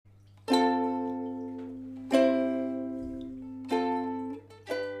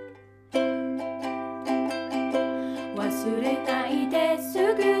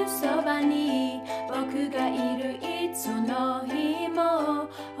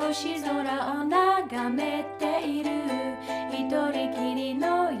星空を眺めている一人きり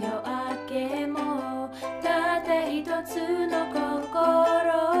の夜明けもたった一つの心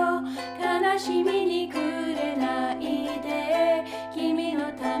悲しみにくれないで君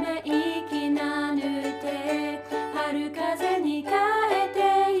のため息なぬて春風に変えて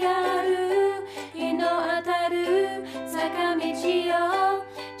やる日の当たる坂道を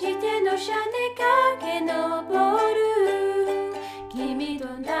自転車で駆け上る君と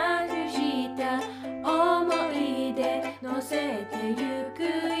なくした思い出乗せてゆく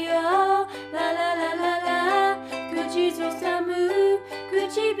よラララララ口ずさむ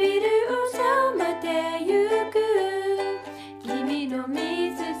唇を染めてゆく君の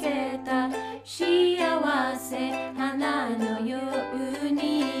見つけた幸せ花のよう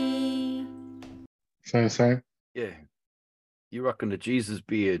に Same. Yeah. You're rocking the Jesus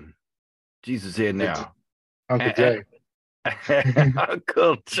beard. Jesus here now. Uncle Jay.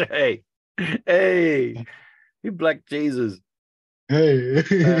 Uncle Jay. Hey, you black Jesus. Hey.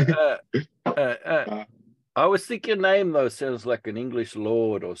 I was thinking your name though sounds like an English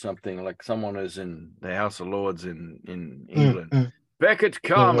lord or something, like someone who's in the House of Lords in England. Beckett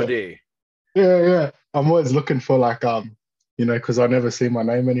Carmody. Yeah. I'm always looking for like because I never see my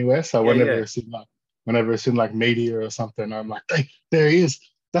name anywhere. So whenever I see like media or something, I'm like, hey, there he is.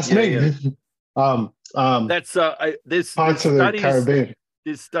 That's me. Yeah. That's there's parts of the Caribbean.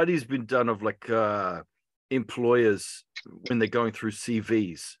 There's studies been done of like employers when they're going through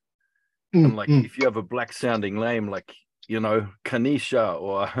CVs. And like if you have a black sounding name like Kanisha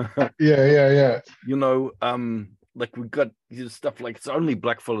or like we've got stuff like it's only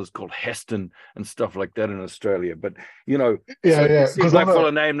black fellas called Heston and stuff like that in Australia, but because black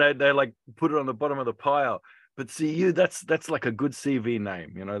fella name they like put it on the bottom of the pile. But see that's like a good CV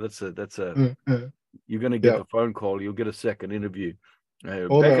name, that's a you're going to get the phone call, you'll get a second interview.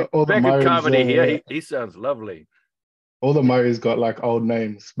 Beckett Carmody here, he sounds lovely. All the Murrays got like old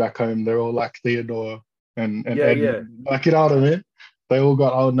names back home. They're all like Theodore and Edmund. Like, you know what I mean? They all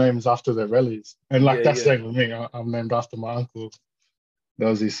got old names after their rellies. And like that's the same with me. I'm named after my uncle. That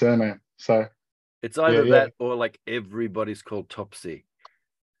was his surname. So it's either that or like everybody's called Topsy.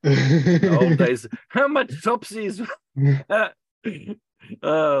 The old days. How much Topsies?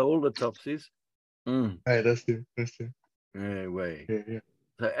 All the Topsies. Hey, that's it. Anyway. Yeah.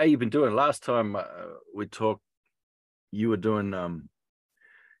 So how you been doing? Last time we talked, you were doing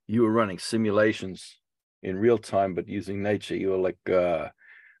you were running simulations in real time, but using nature. You were like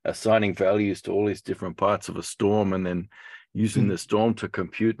assigning values to all these different parts of a storm and then using the storm to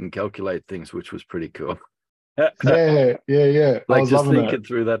compute and calculate things, which was pretty cool. Yeah. Like just thinking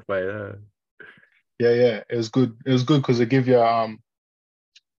through that way. Yeah. It was good. It was good because it give you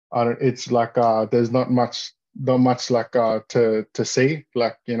it's like there's not much like to see,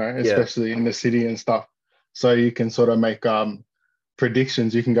 like especially in the city and stuff. So you can sort of make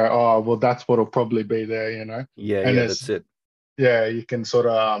predictions. You can go, oh well, that's what'll probably be there, Yeah, that's it. Yeah, you can sort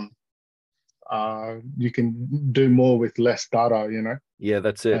of you can do more with less data, Yeah,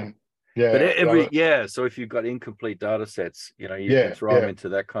 that's it. And, yeah, but so if you've got incomplete data sets, you can throw them into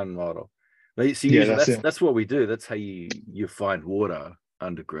that kind of model. See, usually that's what we do. That's how you find water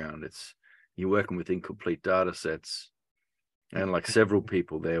underground. You're working with incomplete data sets and like several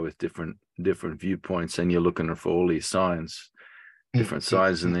people there with different viewpoints, and you're looking for all these signs, different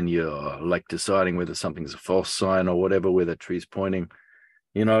signs, and then you're like deciding whether something's a false sign or whatever, where the tree's pointing,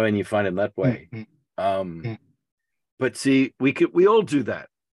 and you find it that way. But see, we all do that.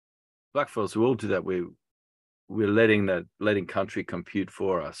 Blackfellas, we all do that. We're letting country compute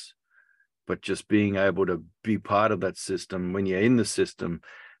for us, but just being able to be part of that system. When you're in the system,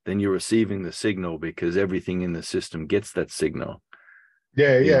 then you're receiving the signal because everything in the system gets that signal.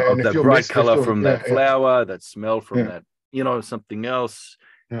 And that bright color from that flower, that smell from that, something else.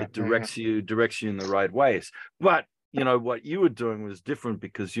 It directs you in the right ways. But what you were doing was different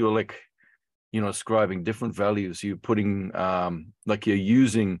because you're like, ascribing different values. You're putting like you're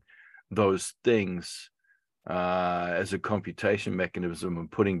using those things as a computation mechanism and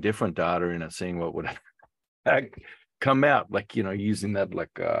putting different data in and seeing what would come out, like using that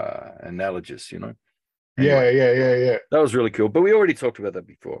like analogous, Anyway, yeah. That was really cool. But we already talked about that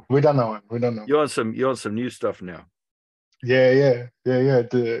before. We don't know it. You're on some new stuff now. Yeah.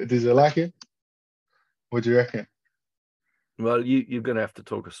 Does it like it? What do you reckon? Well, you're gonna have to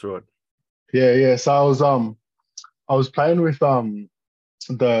talk us through it. Yeah. So I was playing with the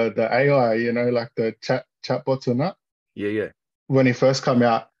AI, like the chatbots and that. Yeah. When he first came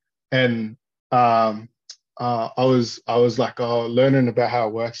out, and I was like learning about how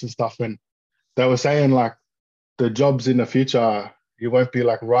it works and stuff, and they were saying like the jobs in the future, You won't be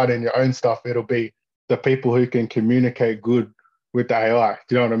like writing your own stuff. It'll be the people who can communicate good with the AI.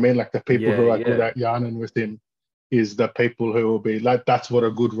 Do you know what I mean? Like the people who are good at yarning with him is the people who will be like, that's what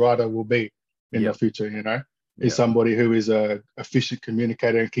a good writer will be in the future, you know, is somebody who is a efficient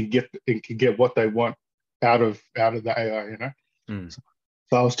communicator and can get what they want out of the AI, you know.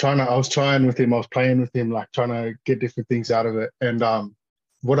 So I was trying with him, I was playing with him, like trying to get different things out of it. And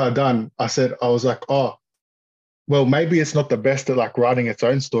what I was like, oh, well, maybe it's not the best at like writing its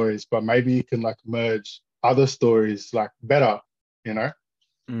own stories, but maybe you can like merge other stories like better, you know.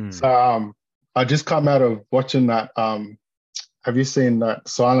 So I just come out of watching that. Have you seen that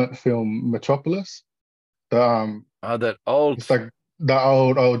silent film Metropolis? That old, it's like the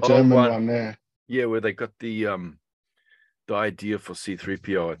old German one there. Yeah, where they got the idea for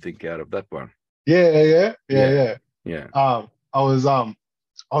C-3PO, I think, out of that one. Yeah. I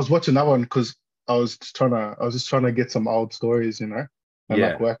was watching that one because I was just trying to get some old stories, you know, and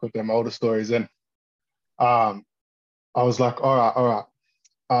like work with them older stories. And I was like, all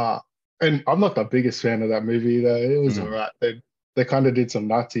right. And I'm not the biggest fan of that movie though. It was all right. They kind of did some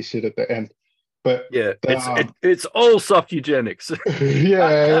Nazi shit at the end. But it's all soft eugenics.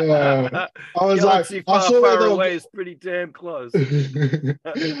 yeah. I was Galaxy like, far away is pretty damn close.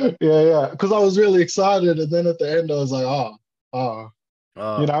 yeah. Because I was really excited, and then at the end I was like, oh,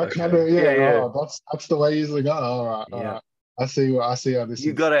 you know, okay. kind of, Oh, that's the way he's like, all right. I see how this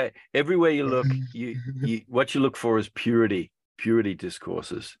you is. Gotta, everywhere you look, you what you look for is purity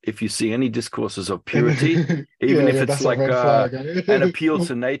discourses. If you see any discourses of purity, even if it's like an appeal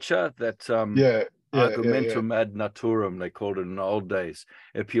to nature, that argumentum ad naturam, they called it in the old days,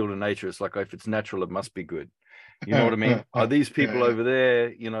 appeal to nature. It's like, if it's natural, it must be good. You know what I mean? Are these people over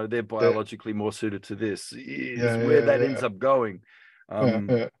there, you know, they're biologically more suited to this, is where that ends up going.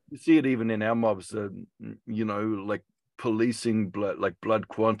 You see it even in our mobs, you know, like policing blood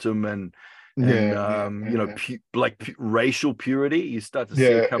quantum and you know, racial purity. You start to see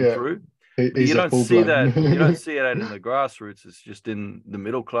it come through. You don't see that. You don't see that in the grassroots. It's just in the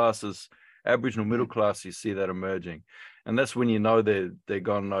middle classes, Aboriginal middle class. You see that emerging, and that's when you know they're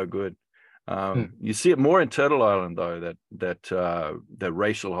gone no good. You see it more in Turtle Island though, that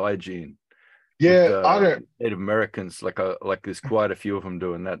racial hygiene. I don't. Native Americans, like there's quite a few of them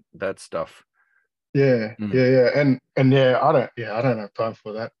doing that stuff. And I don't have time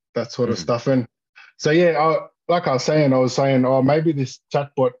for that sort of stuff. And so like I was saying, oh, maybe this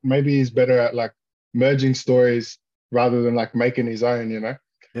chatbot, maybe he's better at like merging stories rather than like making his own, you know.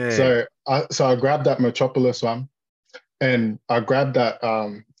 So I grabbed that Metropolis one, and I grabbed that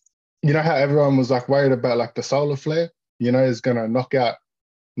you know how everyone was like worried about like the solar flare, you know, is gonna knock out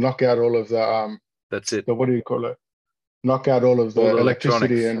all of the that's it. But what do you call it? Knock out all of the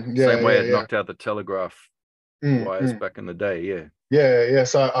electricity, and same way it knocked out the telegraph wires back in the day.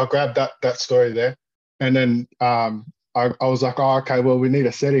 So I grabbed that story there, and then I was like, oh, okay, well, we need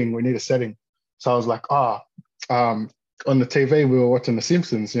a setting. So I was like, on the TV we were watching The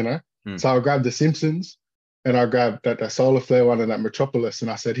Simpsons, you know. So I grabbed The Simpsons, and I grabbed that solar flare one and that Metropolis,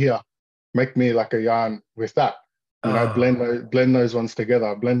 and I said, here, make me like a yarn with that, you know, blend those ones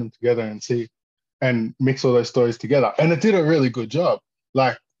together, blend them together, and see. And mix all those stories together. And it did a really good job.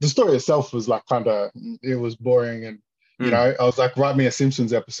 Like the story itself was like it was boring, and you know, I was like, write me a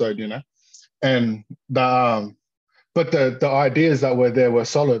Simpsons episode, you know. And but the ideas that were there were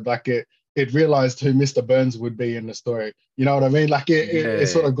solid. Like it realized who Mr. Burns would be in the story. You know what I mean? Like it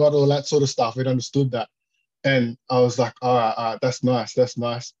sort of got all that sort of stuff. It understood that. And I was like, all right, that's nice.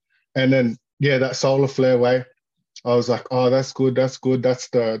 And then that solar flare way, I was like, oh, that's good. That's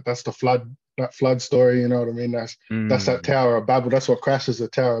the flood. That flood story, you know what I mean? That's that Tower of Babel. That's what crashes the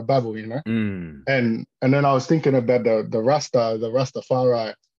Tower of Babel, you know. And then I was thinking about the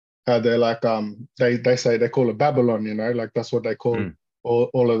Rastafari, how they're like they say they call it Babylon, you know, like that's what they call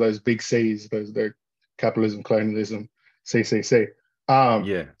all of those big C's, the capitalism, colonialism, CCC.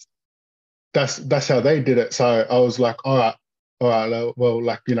 That's how they did it. So I was like, all right, well,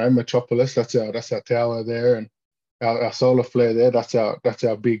 like, you know, Metropolis, that's our tower there, and our solar flare there, that's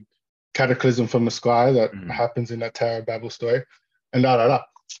our big cataclysm from the sky that happens in that Tower of Babel story, and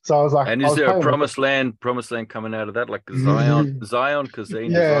So I was like, and is there a promised land coming out of that, like Zion, because they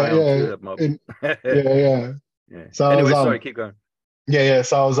in Zion too, that mob. So anyway, sorry, keep going.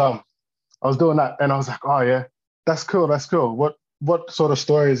 So I was doing that, and I was like, oh yeah, that's cool. What sort of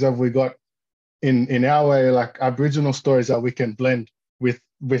stories have we got in our way, like Aboriginal stories that we can blend with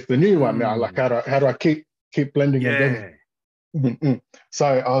the new one now? Like how do I keep blending and blending? So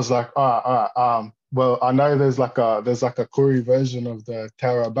I was like, all right. Well, I know there's like a Koori version of the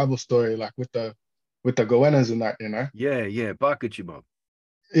Tower of Babel story, like with the with the goannas and that, you know. Yeah, Bakachi Bob.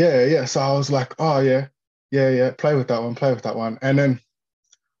 Yeah. So I was like, oh yeah, play with that one. And then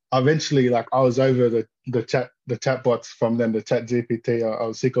eventually, like, I was over the chat bots from then, the chat GPT. I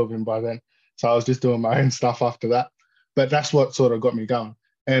was sick of him by then. So I was just doing my own stuff after that. But that's what sort of got me going.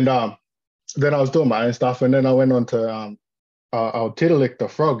 And then I was doing my own stuff, and then I went on to I'll Tiddalick the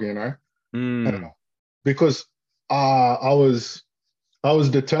frog, you know. Because I was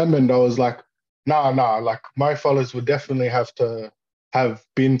determined. I was like, nah, like my fellas would definitely have to have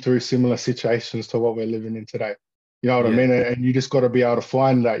been through similar situations to what we're living in today. You know what I mean? And you just got to be able to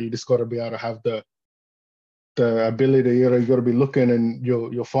find that. You just got to be able to have the ability. You got to be looking, and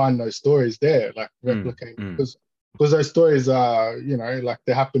you'll find those stories there, like replicating, because those stories are, you know, like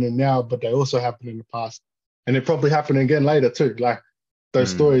they're happening now, but they also happen in the past, and they're probably happening again later too. Like those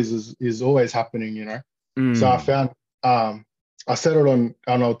stories is always happening, you know. So I found I settled on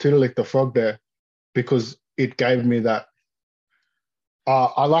I'll Tiddalick the frog there because it gave me that.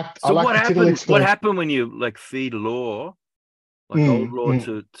 I liked what the happened? stories. What happened when you like feed law, like old law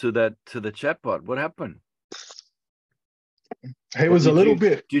to the chatbot? What happened? He was a little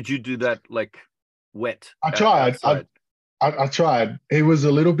bit. Did you do that like wet? I tried. I tried. He was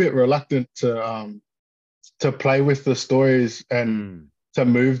a little bit reluctant to play with the stories and to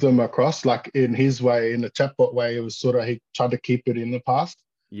move them across, like in his way, in the chatbot way. It was sort of, he tried to keep it in the past.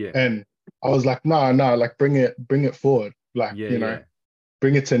 Yeah. And I was like, no, like bring it forward, like, you know,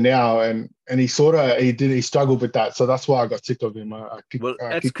 bring it to now. And he struggled with that. So that's why I got sick of him.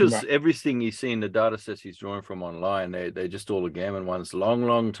 That's because everything you see in the data sets he's drawing from online, they're just all the gammon ones,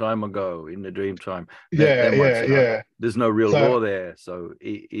 long time ago in the dream time. Yeah. There's no real law there, so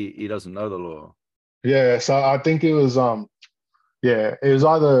he doesn't know the law. Yeah, so I think it was it was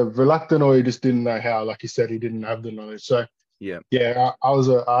either reluctant or he just didn't know how. Like you said, he didn't have the knowledge. So I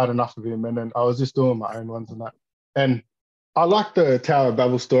had enough of him, and then I was just doing my own ones and that. And I like the Tower of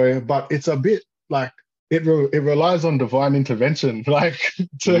Babel story, but it's a bit like it relies on divine intervention, like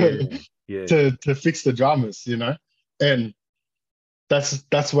to fix the dramas, you know. And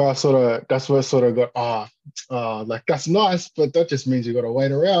that's where I sort of got like that's nice, but that just means you got to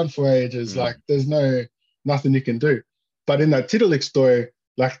wait around for ages. Like there's nothing you can do. But in that Tiddalick story,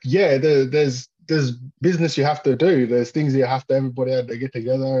 like there's business you have to do. There's things everybody had to get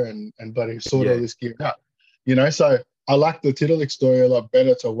together and bloody sort all this gear out, you know. So I like the Tiddalick story a lot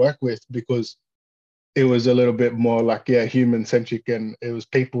better to work with because it was a little bit more like human centric, and it was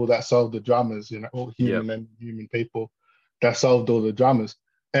people that solved the dramas, you know, all human and human people that solved all the dramas.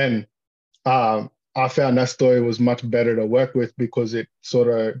 And I found that story was much better to work with because it sort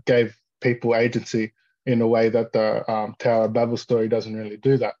of gave people agency in a way that the Tower of Babel story doesn't really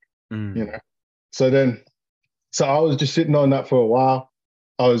do that, you know. So I was just sitting on that for a while.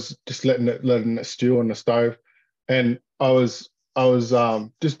 I was just letting it stew on the stove, and I was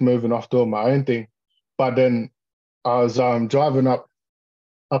just moving off doing my own thing. But then I was driving up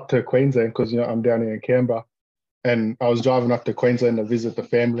to Queensland because, you know, I'm down here in Canberra. And I was driving up to Queensland to visit the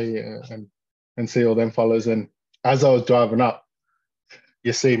family and see all them fellas. And as I was driving up,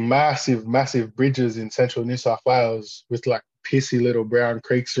 you see massive bridges in central New South Wales with like pissy little brown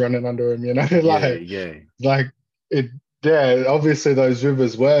creeks running under them, you know. Obviously those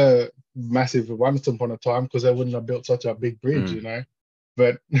rivers were massive once upon a time because they wouldn't have built such a big bridge, you know.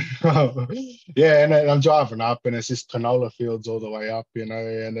 But and I'm driving up and it's just canola fields all the way up, you know,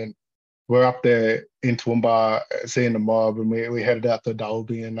 and then we're up there in Toowoomba seeing the mob, and we headed out to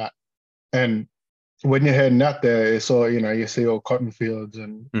Dalby and that. And when you're heading out there, it's all, you know, you see all cotton fields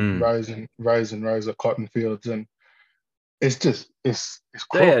and rows and rows of cotton fields, and it's just it's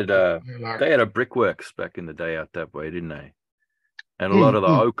they had a brickworks back in the day out that way, didn't they? And a lot of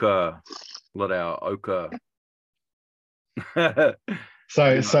our ochre.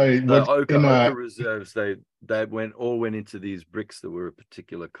 The ochre reserves, they went into these bricks that were a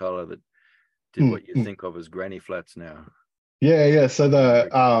particular color that did what you think of as granny flats now. So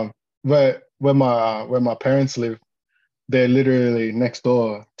the where my parents live, they're literally next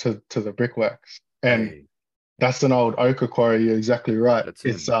door to the brickworks, and that's an old ochre quarry. You're exactly right. It's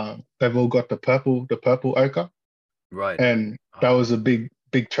they've all got the purple ochre, right? And that was a big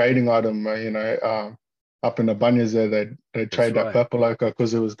trading item, you know. Up in the Bunyas there, they trade that purple ochre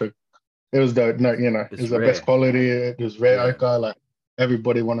because it was the best quality. It was rare ochre. Like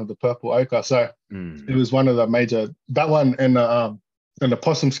everybody wanted the purple ochre, so it was one of the major, that one and the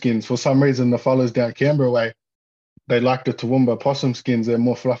possum skins. For some reason, the fellas down Canberra way, they like the Toowoomba possum skins. They're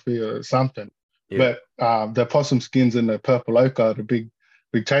more fluffy or something. But the possum skins and the purple ochre are the big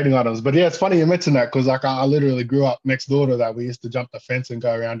trading items. But yeah, it's funny you mentioned that because like I literally grew up next door to that. We used to jump the fence and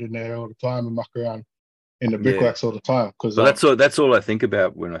go around in there all the time and muck around in the brickworks all the time. Because that's all I think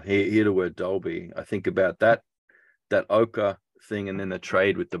about when I hear the word Dalby. I think about that ochre thing, and then the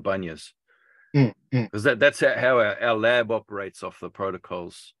trade with the bunyas. Because that's how our lab operates off the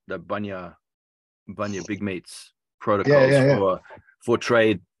protocols, the bunya big meats protocols for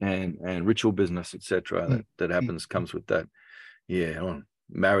trade and ritual business, etc. That happens comes with that. On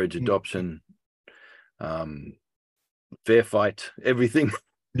marriage, adoption, fair fight, everything.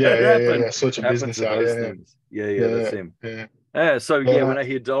 Such a business out. That's him. When I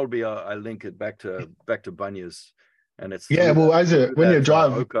hear Dolby, I link it back to bunyas, and it's when you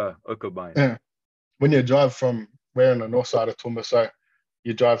drive ochre buying. When you drive from we're on the north side of Toowoomba, so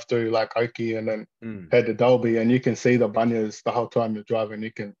you drive through like Oakey and then head to Dalby, and you can see the bunyas the whole time you're driving.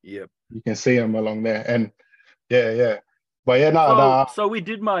 You can see them along there, and but so we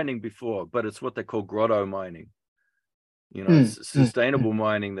did mining before, but it's what they call grotto mining. It's sustainable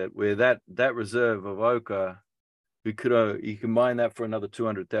mining, that where that reserve of ochre, you can mine that for another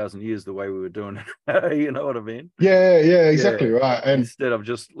 200,000 years the way we were doing it. You know what I mean? Exactly right. And instead of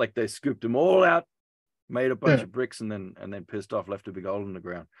just like they scooped them all out, made a bunch of bricks, and then pissed off, left a big hole in the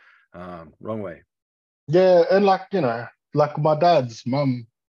ground. Wrong way. And like my dad's mum,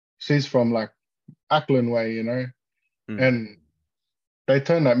 she's from like Ackland way, and they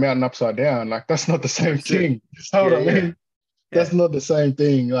turned that mountain upside down. Like that's not the same thing. You know what I mean? That's not the same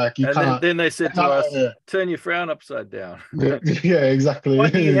thing. Like you can't. Then they said to us, "Turn your frown upside down." Exactly. Why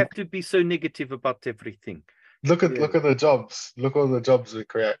do you have to be so negative about everything? Look at the jobs. Look all the jobs we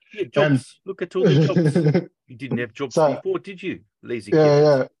create. Jobs. Look at all the jobs. You didn't have jobs before, did you? Lazy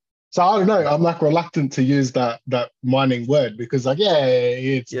kids. So I don't know. I'm like reluctant to use that mining word because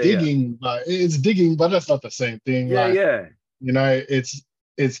it's digging, but it's digging, but that's not the same thing.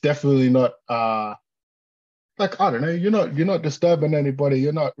 It's definitely not. Like I don't know. You're not disturbing anybody.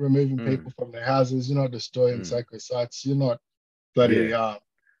 You're not removing people from their houses. You're not destroying sacred sites. You're not bloody.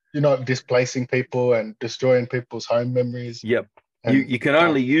 You're not displacing people and destroying people's home memories. Yep. You can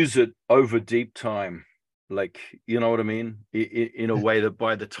only use it over deep time. Like, you know what I mean? In a way that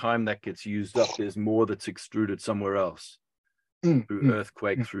by the time that gets used up, there's more that's extruded somewhere else through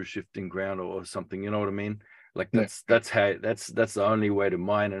earthquake, through shifting ground or something. You know what I mean? Like that's the only way to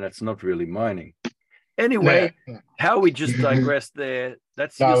mine, and that's not really mining. Anyway, how we just digressed there.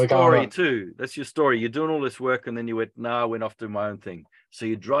 That's your story too. That's your story. You're doing all this work, and then you went, "Nah, I went off doing my own thing." So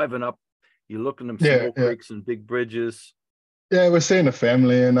you're driving up, you're looking at them small creeks and big bridges. Yeah, we're seeing the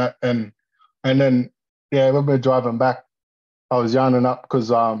family and that, and then when we're driving back, I was yarning up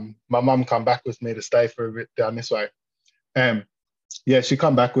because my mum come back with me to stay for a bit down this way, and she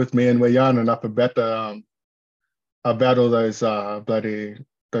come back with me, and we're yarning up about all those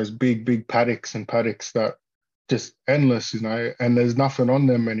those big paddocks that just endless, and there's nothing on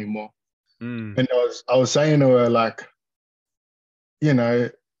them anymore. And I was saying to her, like,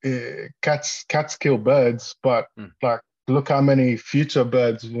 cats kill birds, but like look how many future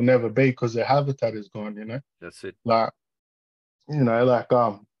birds will never be because their habitat is gone. That's it. Like,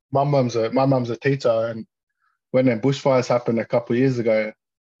 my mum's a teacher, and when the bushfires happened a couple of years ago,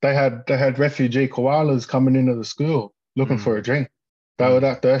 they had refugee koalas coming into the school looking for a drink. They were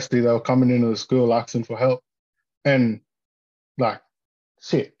that thirsty. They were coming into the school asking for help, and like,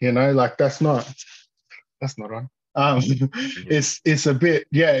 shit, like that's not on. It's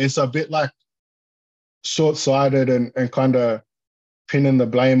a bit like short-sighted and kind of pinning the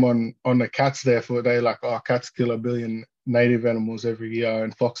blame on the cats there for they like, oh, cats kill 1 billion native animals every year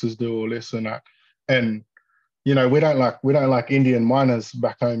and foxes do all this and that, and we don't like Indian miners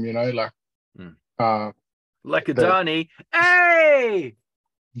back home, like Adani. Hey,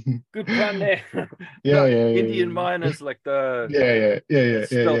 good pun there. Indian miners, like the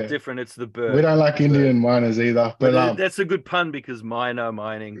it's spelled different. It's the bird. We don't like Indian miners either, but that's a good pun because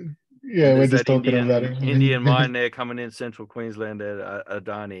mining. Yeah, we're just talking about it. Indian mine there coming in central Queensland at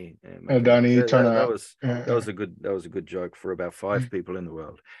Adani. Adani, that was a good joke for about 5 people in the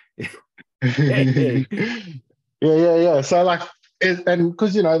world. So like, and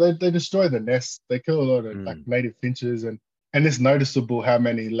because they destroy the nest, they kill a lot of like native finches, and it's noticeable how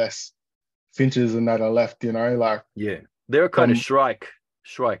many less finches and that are left. Like they're a kind of shrike,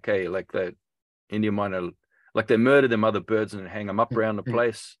 like the Indian miner, like they murder them other birds and hang them up around the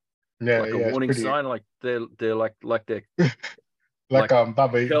place. Like a warning sign, like they're like they're like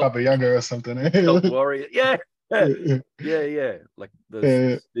Baba Yaga or something. Kelp warrior, like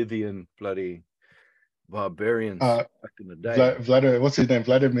the Scythian bloody barbarians back in the day. What's his name?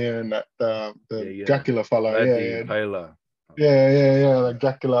 Vladimir and that the Dracula fellow. Impaler. Like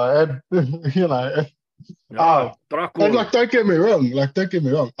Dracula, and Dracula. And like don't get me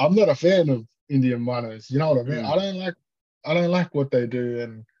wrong, I'm not a fan Indian miners. You know what I mean? I don't like what they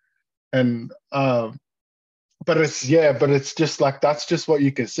do, and but it's just like that's just what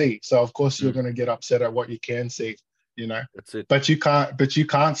you can see. So of course you're gonna get upset at what you can see, you know. That's it. But you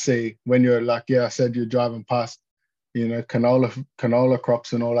can't see when you're like, I said you're driving past, you know, canola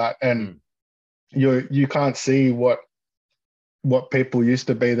crops and all that, and you can't see what people used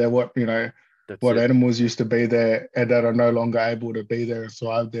to be there, what, you know, what animals used to be there and that are no longer able to be there and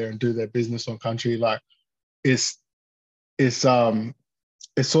thrive there and do their business on country. Like it's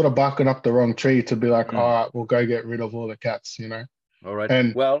sort of barking up the wrong tree to be like, all right, we'll go get rid of all the cats, you know. All right.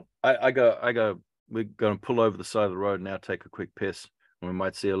 And well, I go. We're going to pull over the side of the road now, take a quick piss, and we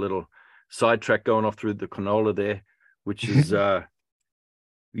might see a little sidetrack going off through the canola there, which is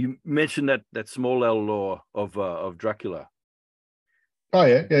you mentioned that small L law of Dracula. Oh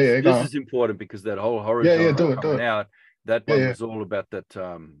yeah. This is important because that whole horror genre coming out. That one was all about that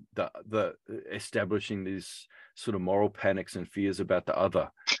the establishing these sort of moral panics and fears about the other.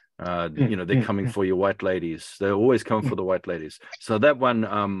 You know, they're coming for your white ladies. They're always coming for the white ladies. So that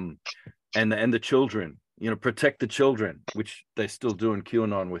one, and the children, you know, protect the children, which they still do in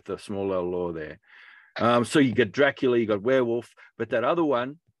QAnon with the small L law there. So you get Dracula, you got werewolf, but that other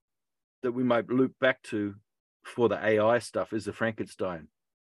one that we might loop back to for the AI stuff is the Frankenstein.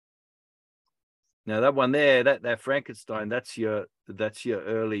 Now that one there, that Frankenstein, that's your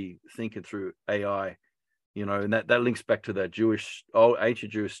early thinking through AI, you know, and that links back to that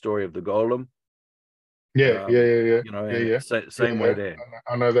ancient Jewish story of the golem. Yeah. You know, same way there.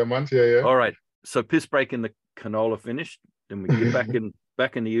 I know them ones. Yeah. All right. So piss break in the canola finished. Then we get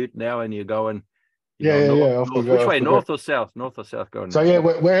back in the ute now, and you're going. North. Which way? North or south? North or south? Going. So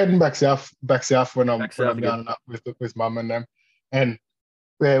we're heading back south when I'm going up with mum and them, and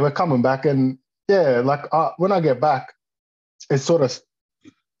we're coming back, and like when I get back, it's sort of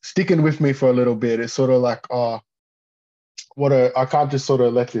sticking with me for a little bit. It's sort of like I can't just sort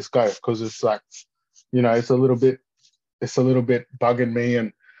of let this go because it's like, you know, it's a little bit bugging me,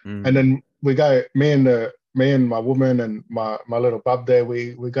 and then me and my woman and my little bub there,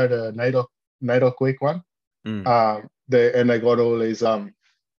 we go to NAIDOC week one. And they got all these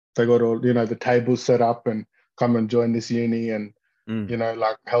they got all, you know, the tables set up and come and join this uni and you know,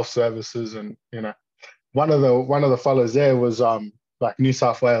 like health services, and you know, one of the fellows there was like New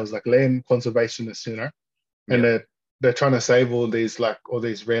South Wales, like land conservationists, you know, and they're trying to save all these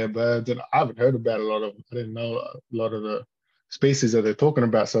rare birds, and I haven't heard about a lot of them. I didn't know a lot of the species that they're talking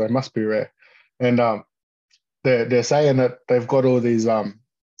about, so they must be rare. And they're saying that they've got all these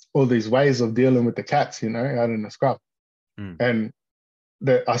ways of dealing with the cats, you know, out in the scrub. And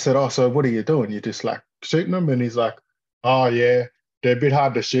I said, oh, so what are you doing? You just like shooting them? And he's like, oh yeah, they're a bit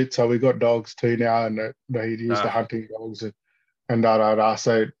hard to shoot, so we got dogs too now, and they use the hunting dogs and da.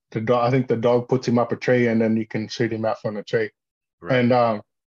 So I think the dog puts him up a tree, and then you can shoot him out from the tree. Right. And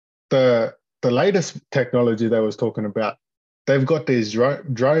the latest technology they was talking about, they've got these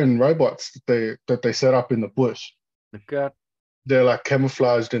drone robots that they set up in the bush. They're like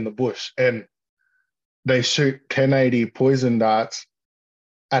camouflaged in the bush, and they shoot 1080 poison darts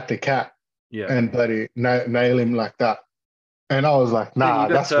at the cat, and bloody nail him like that. And I was like, nah,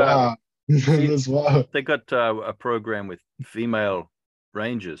 that's wild. That's wild. They got a program with female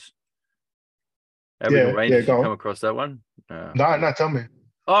rangers. Rangers, you come across that one? No, tell me.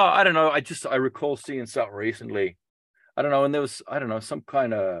 Oh, I don't know. I recall seeing something recently. I don't know, and there was some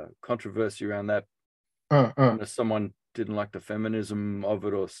kind of controversy around that. Someone didn't like the feminism of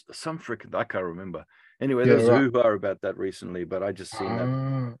it, or some freaking, I can't remember. Anyway, there was a hoo-ha about that recently, but I just seen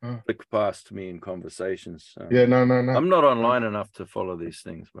that flick past me in conversations. So. No. I'm not online enough to follow these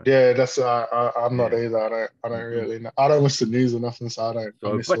things. But that's I'm not either. I don't really know. I don't watch the news or nothing, so I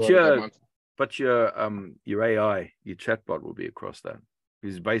don't. So, but your AI, your chatbot will be across that.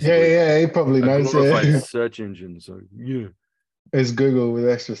 He's basically he probably knows. Glorified search engine. So it's Google with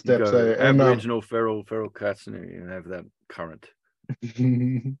extra steps. Aboriginal feral cats, and you have that current.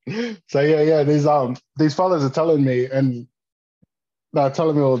 So these fellas are telling me, and they're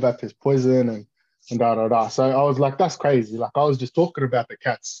telling me all about this poison and da. So I was like, that's crazy. Like I was just talking about the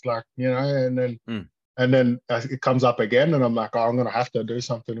cats, like, you know, and then it comes up again, and I'm like, oh, I'm gonna have to do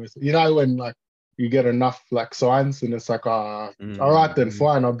something with it. You know, when like you get enough like signs, and it's like, all right, then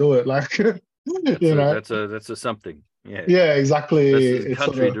fine, I'll do it. Like that's a something. Yeah, exactly. That's the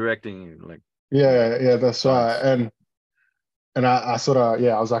country directing you, like. Yeah, that's right. And I sort of,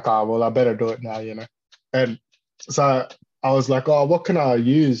 I was like, oh, well, I better do it now, you know. And so I was like, oh, what can I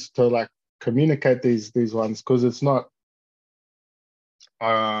use to like communicate these ones? Because it's not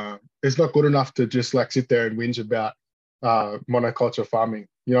good enough to just like sit there and whinge about monoculture farming.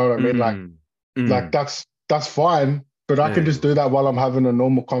 You know what I mean? Like Like that's fine, but I can just do that while I'm having a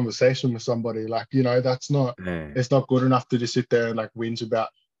normal conversation with somebody. Like, that's not it's not good enough to just sit there and like whinge about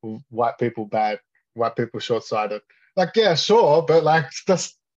white people bad, white people short-sighted. Like, yeah, sure, but like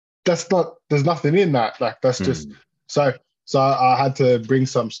that's not, there's nothing in that. Like that's just so I had to bring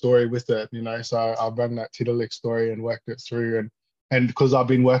some story with it, So I ran that Tiddalik story and worked it through, and because I've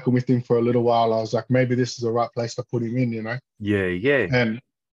been working with him for a little while, I was like, maybe this is the right place to put him in, Yeah.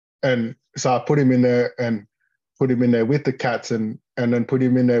 And so I put him in there with the cats, and then put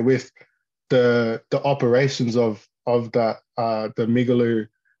him in there with the operations of the Migaloo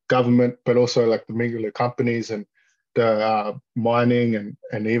government, but also like the Migaloo companies and the mining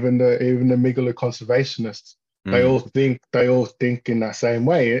and even the Migaloo conservationists. They all think in the same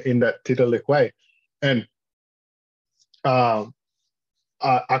way, in that Tiddalik way. And I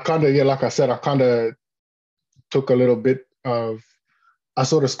kind of, like I said, I kind of took a little bit of, I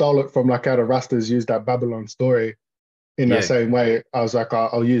sort of stole it from like how the Rastas used that Babylon story in that same way. I was like,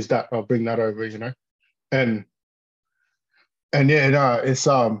 I'll use that. I'll bring that over, And yeah, no, it's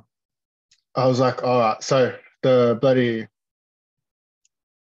I was like, all right. So the bloody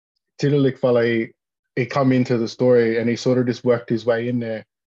Tiddalik fella, he come into the story and he sort of just worked his way in there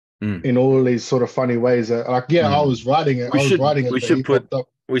in all these sort of funny ways. That, like, I was writing it.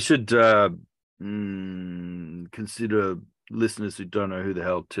 We should consider listeners who don't know who the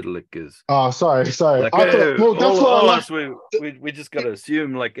hell Tiddalik is. Oh, sorry. Like, I thought, well, that's all us, we just got to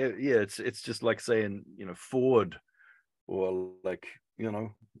assume, like, it's just like saying, Ford, or like,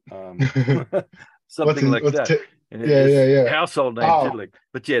 something like that. Household name Tiddalik.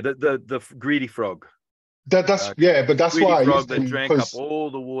 But yeah, the greedy frog. But that's why frog that drank up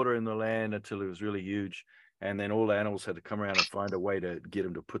all the water in the land until it was really huge, and then all the animals had to come around and find a way to get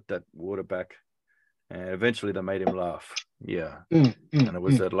him to put that water back. And eventually they made him laugh. Yeah. And it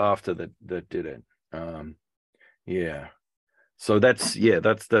was that laughter that did it. So that's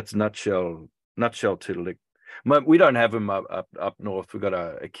nutshell Tiddalik. We don't have him up north. We've got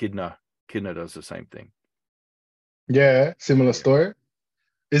a Echidna. Echidna does the same thing. Yeah, similar story.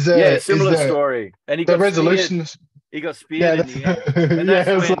 Is there similar story. And he got resolution. He got speared in the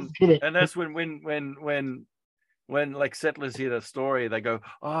end. And that's when like settlers hear the story, they go,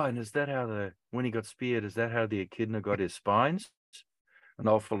 oh, and is that how when he got speared, is that how the Echidna got his spines? And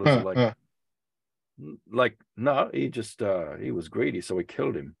all fellas are like, no, he just he was greedy, so we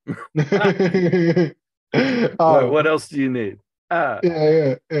killed him. What else do you need?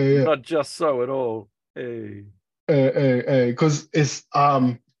 Not just so at all. Because it's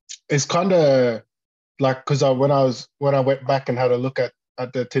kind of like, because when I went back and had a look at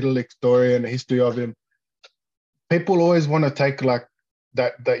the Tiddalik story and the history of him, people always want to take like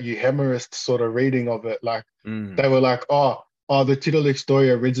that euhemerist sort of reading of it. Like they were like, oh, the Tiddalik story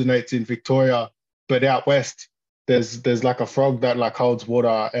originates in Victoria, but out west there's like a frog that like holds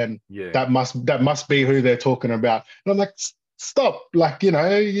water, and that must be who they're talking about. And I'm like, stop, like,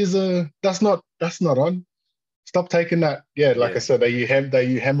 that's not on. Stop taking that. I said, the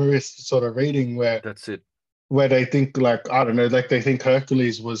euhemerist sort of reading where that's it, where they think like, I don't know, like they think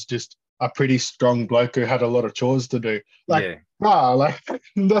Hercules was just a pretty strong bloke who had a lot of chores to do. Like, like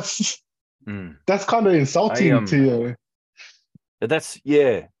that's kind of insulting to you. But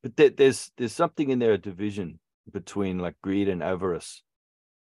there's something in there, a division between like greed and avarice.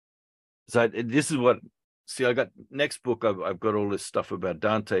 So this is what, I got next book. I've got all this stuff about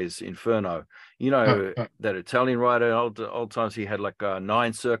Dante's Inferno. That Italian writer, old times, he had like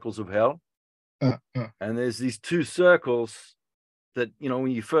 9 circles of hell. And there's these 2 circles that,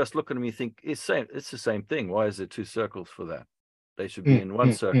 when you first look at them, you think it's the same thing. Why is there 2 circles for that? They should be in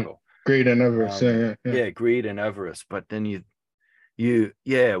one circle. Greed and avarice. Greed and avarice. But then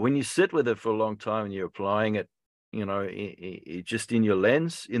when you sit with it for a long time and you're applying it, just in your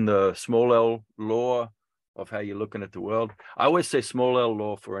lens, in the small L law of how you're looking at the world. I always say small L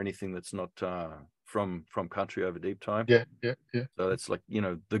law for anything that's not from country over deep time. Yeah. So it's like,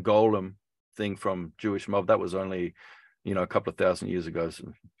 the golem thing from Jewish mob, that was only, a couple of thousand years ago,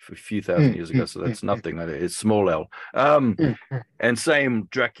 a few thousand years ago. So that's nothing. It's small L. And same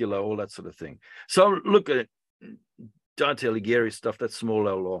Dracula, all that sort of thing. So look at it, Dante Alighieri stuff, that's small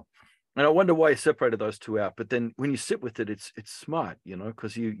L law. And I wonder why he separated those 2 out. But then when you sit with it, it's smart,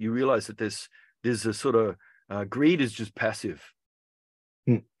 because you realize that there's a sort of greed is just passive.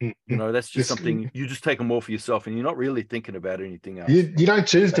 That's just something you just take more for yourself, and you're not really thinking about anything else. You don't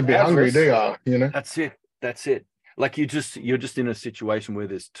choose to be hungry, do you? That's it. Like you're just in a situation where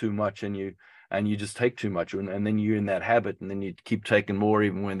there's too much, and you just take too much, and then you're in that habit, and then you keep taking more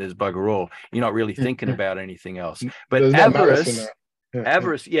even when there's bugger all. You're not really thinking about anything else. But avarice,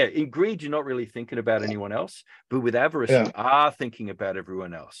 Avarice, in greed, you're not really thinking about anyone else, but with avarice, you are thinking about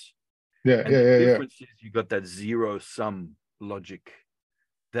everyone else. And the difference is you got that zero-sum logic,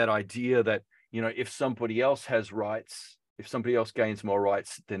 that idea that, you know, if somebody else has rights, if somebody else gains more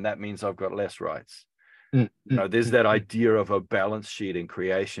rights, then that means I've got less rights. You know, there's that idea of a balance sheet in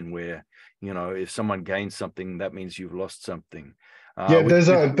creation where, you know, if someone gains something, that means you've lost something. With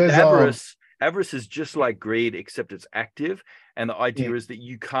avarice is just like greed, except it's active. And the idea is that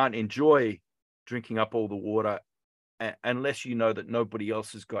you can't enjoy drinking up all the water unless you know that nobody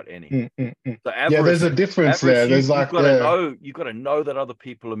else has got any. So avarice, there's a difference there. There's you've got to know that other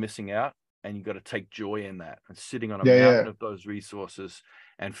people are missing out, and you've got to take joy in that, and sitting on a mountain of those resources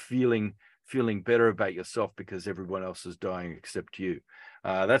and feeling better about yourself because everyone else is dying except you.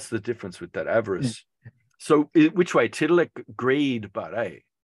 That's the difference with that avarice. So which way? Tiddalik, greed, but like,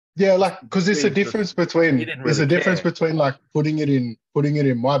 because it's a difference between like putting it in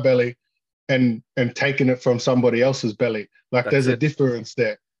my belly and taking it from somebody else's belly. Like there's a difference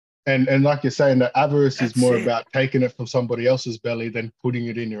there. And like you're saying, that avarice is more about taking it from somebody else's belly than putting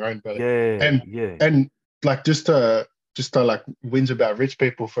it in your own belly. And like just to like whinge about rich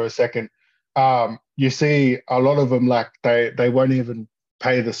people for a second, you see a lot of them, like they won't even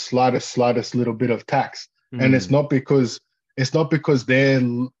pay the slightest little bit of tax. And it's not because they're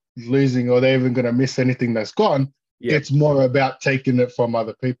losing or they're even going to miss anything that's gone. It's more about taking it from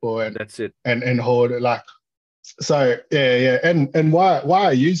other people, and that's it, and hold it. Like, so and why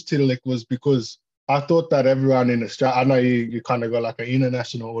I used Tiddalik was because I thought that everyone in Australia, I know you kind of got like an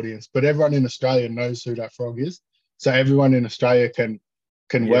international audience, but everyone in Australia knows who that frog is. So everyone in Australia can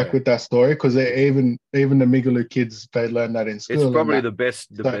work with that story, because even the Migaloo kids, they learn that in school. It's probably the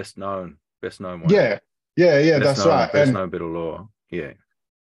best known one. That's right. Best known bit of lore.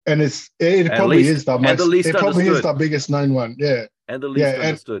 And it probably is the biggest known one. And the least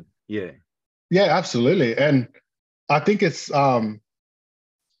understood. Absolutely. And I think it's sort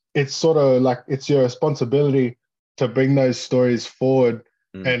of like it's your responsibility to bring those stories forward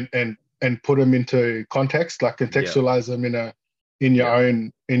and put them into context, like contextualize them in your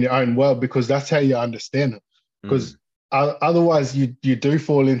own world, because that's how you understand them. Because otherwise you do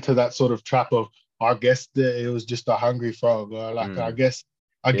fall into that sort of trap of, I guess it was just a hungry frog, or like I guess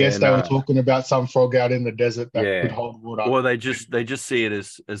they were talking about some frog out in the desert that could hold water. Or they just see it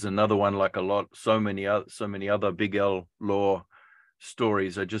as another one, like so many other Big L lore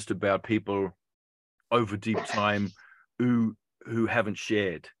stories are just about people over deep time who haven't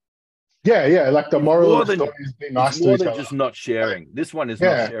shared. Like the moral of the story is being nice to each other. It's more than just not sharing. This one is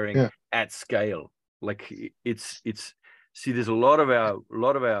not sharing at scale. Like it's see, there's a lot of our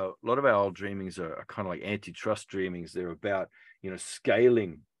old dreamings are kind of like antitrust dreamings. They're about, you know,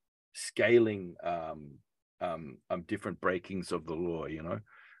 scaling different breakings of the law, you know,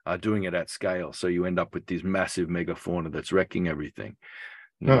 doing it at scale. So you end up with this massive megafauna that's wrecking everything,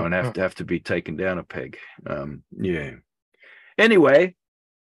 you know, and have to be taken down a peg. Anyway,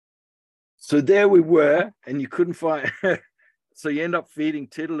 so there we were, and you couldn't find. So you end up feeding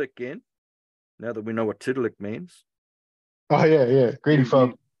Tiddalik in. Now that we know what Tiddalik means. Oh yeah, greedy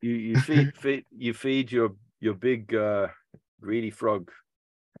frog. You feed your big greedy frog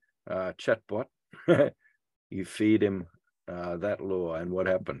chatbot. You feed him that lore, and what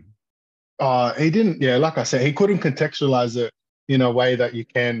happened? He didn't. Like I said, he couldn't contextualize it in a way that you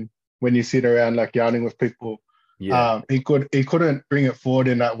can when you sit around like yarning with people. He couldn't bring it forward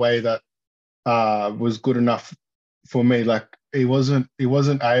in that way that was good enough for me. Like he wasn't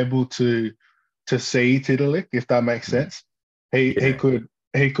able to see Tiddalik, if that makes sense. He could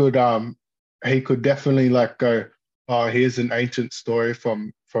definitely like go, oh, here's an ancient story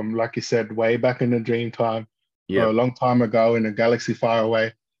from like you said, way back in the dream time, or a long time ago in a galaxy far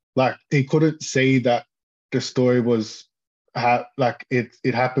away. Like he couldn't see that the story was like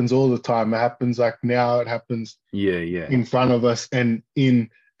it happens all the time. It happens like now. It happens in front of us, and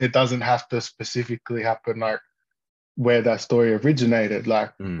it doesn't have to specifically happen like where that story originated.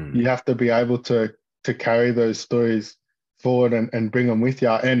 Like you have to be able to carry those stories forward and bring them with you,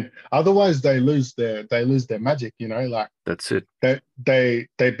 and otherwise they lose their magic, you know. Like that's it. They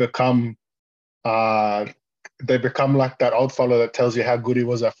become like that old fellow that tells you how good he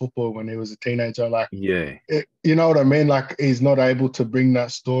was at football when he was a teenager. Like you know what I mean? Like he's not able to bring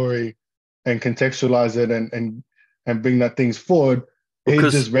that story and contextualize it and bring that things forward.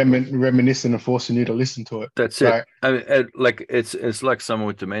 Because he's just reminiscing and forcing you to listen to it. That's it. I mean, like it's like someone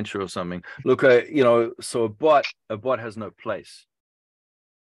with dementia or something. Look, you know, so a bot has no place.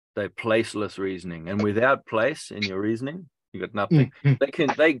 They're placeless reasoning, and without place in your reasoning, you got nothing.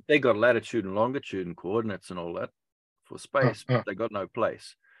 They got latitude and longitude and coordinates and all that for space, but they got no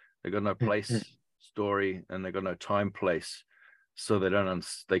place. They got no place story, and they got no time place. So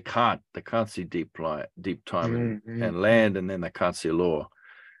they can't see deep time and land, and then they can't see law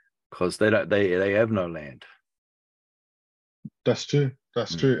because they have no land. That's true.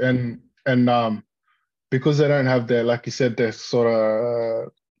 That's true. And because they don't have their, like you said, they're sort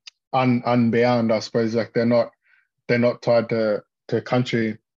of unbound, I suppose. Like they're not tied to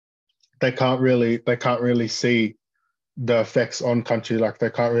country. They can't really see the effects on country. Like they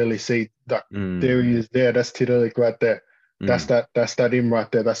can't really see that theory is there. That's Tiddalik right there. That's that him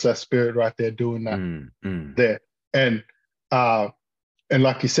right there. That's that spirit right there doing that there. And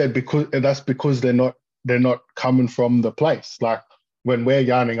like you said, because they're not coming from the place. Like when we're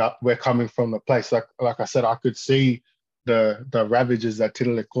yarning up, we're coming from the place. Like I said, I could see the ravages that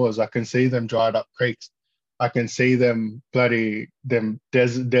Tiddalik caused. I can see them dried up creeks. I can see them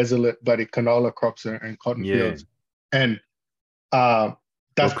desolate bloody canola crops and cotton fields. And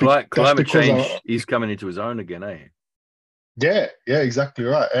that's climate change. He's coming into his own again, eh? Yeah, exactly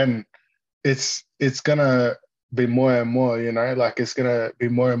right. And it's gonna be more and more, like it's gonna be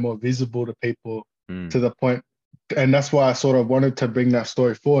more and more visible to people to the point. And that's why I sort of wanted to bring that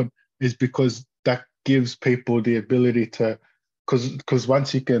story forward, is because that gives people the ability to, because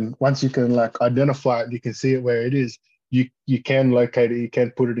once you can like identify it, you can see it where it is, you can locate it, you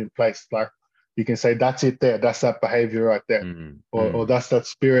can put it in place. Like you can say, that's it there, that's that behavior right there. Or that's that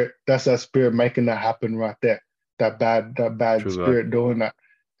spirit making that happen right there. That bad True spirit God. Doing that.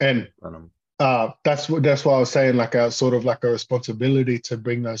 And that's why I was saying, like a sort of like a responsibility to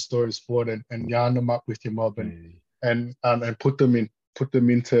bring those stories forward and yarn them up with your mob and put them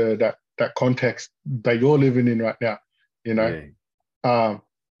into that context that you're living in right now, and our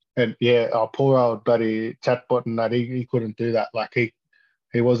poor old bloody chatbot and that he couldn't do that. Like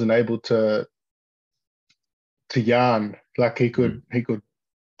he wasn't able to yarn. Like he could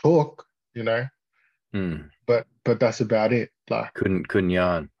talk, but that's about it. Like couldn't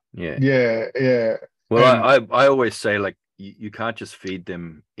yarn. Yeah. Well, I always say, like, you can't just feed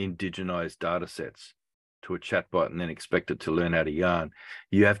them indigenized data sets to a chatbot and then expect it to learn how to yarn.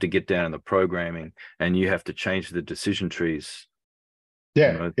 You have to get down in the programming, and you have to change the decision trees.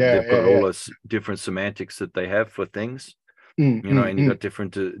 They've got all those different semantics that they have for things. And you've got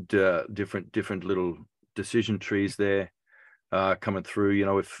different little decision trees there coming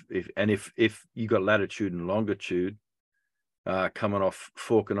through. If you got latitude and longitude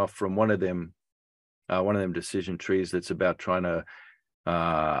forking off from one of them decision trees that's about trying to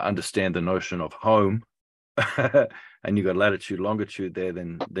understand the notion of home, and you got latitude, longitude there,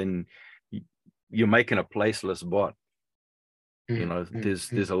 then you're making a placeless bot.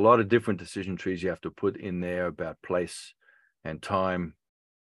 There's a lot of different decision trees you have to put in there about place and time.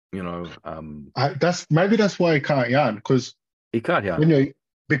 That's why he can't yarn, because he can't yarn. When you're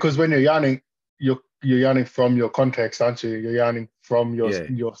yarning, you're yarning from your context, aren't you? You're yarning from your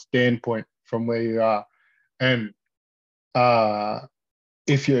standpoint, from where you are. And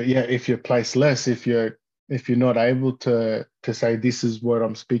if you're placeless, if you're not able to say, this is what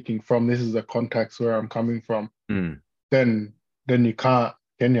I'm speaking from, this is the context where I'm coming from, then you can't,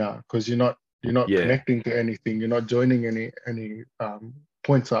 can you? Because you're not connecting to anything, you're not joining any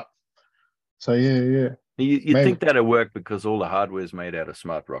points up. So you think that'll work because all the hardware is made out of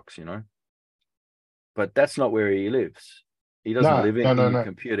smart rocks, but that's not where he lives. He doesn't live in a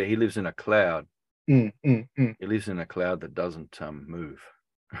computer. He lives in a cloud. He lives in a cloud that doesn't move.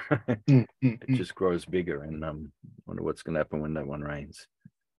 It just grows bigger, and wonder what's going to happen when that one rains.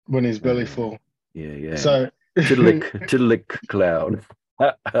 When his belly full. Yeah. So tiddlick cloud.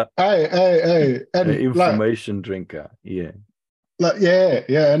 Hey, and information drinker. Yeah.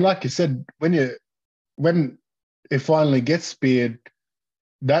 And like you said, when it finally gets speared,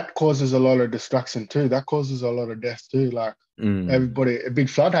 that causes a lot of destruction too. That causes a lot of death too. Like everybody, a big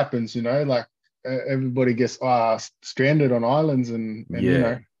flood happens, like everybody gets stranded on islands, and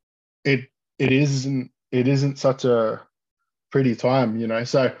it isn't such a pretty time,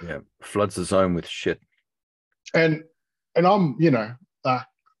 So floods the zone with shit. And I'm, I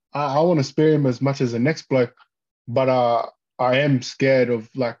want to spare him as much as the next bloke, but I am scared of,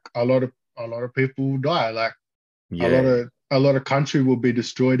 like, a lot of people will die. Like a lot of country will be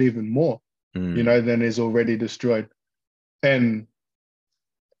destroyed even more, than is already destroyed. And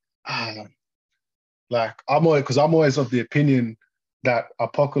like I'm always of the opinion that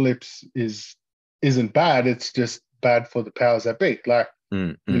apocalypse isn't bad. It's just bad for the powers that be. Like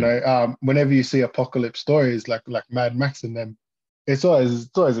whenever you see apocalypse stories like Mad Max and them, it's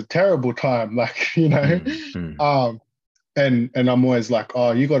always a terrible time. Like and I'm always like,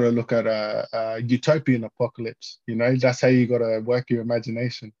 oh, you got to look at a utopian apocalypse. You know, that's how you got to work your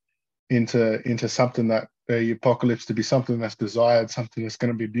imagination into something that the apocalypse to be something that's desired, something that's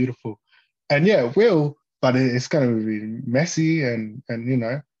going to be beautiful. And yeah, it will, but it's going to be messy, and you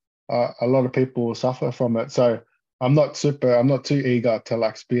know, a lot of people will suffer from it. So I'm not too eager to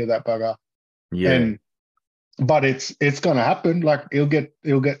like spear that bugger. Yeah. And but it's going to happen. Like it'll get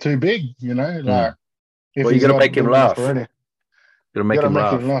too big, you know. Like if well, you he's got to not make him big enough laugh. already, You got to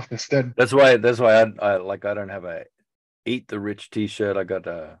make him laugh instead. That's why I don't have a Eat the Rich T-shirt. I got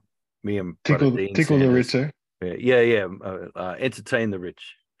me and Tickle Dean the Sanders. rich, Yeah. Entertain the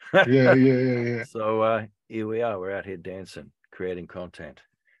rich. yeah. So here we are. We're out here dancing, creating content.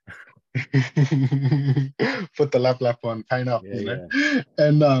 Put the lap on, paint up, you know. Yeah.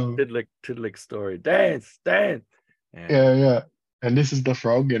 And Tiddlick story. Dance. Yeah. And this is the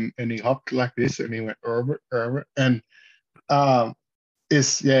frog, and he hopped like this, and he went and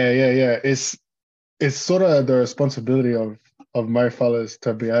it's yeah. It's sort of the responsibility of my fellas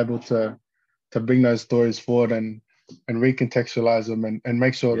to be able to bring those stories forward and recontextualize them, and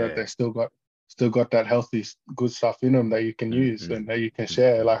make sure that they still got that healthy good stuff in them that you can use and that you can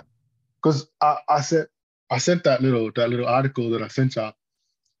share. Like, because I sent that little article that I sent you.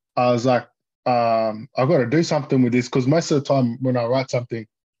 I was like, I got to do something with this, because most of the time when I write something,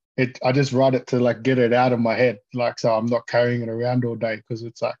 I just write it to like get it out of my head, like, so I'm not carrying it around all day, because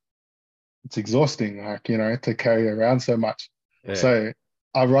it's like it's exhausting, like, you know, to carry around so much. Yeah. So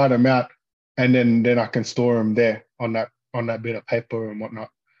I write them out, and then I can store them there on that bit of paper and whatnot.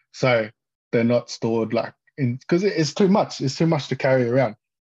 So they're not stored like in, because it's too much. It's too much to carry around.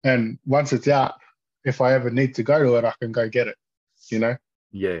 And once it's out, if I ever need to go to it, I can go get it, you know?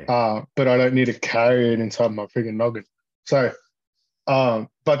 Yeah. But I don't need to carry it inside my friggin' noggin. So,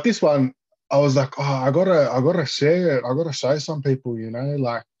 but this one, I was like, oh, I gotta share it. I gotta show some people, you know,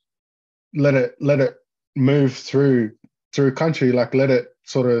 like let it move through country, like let it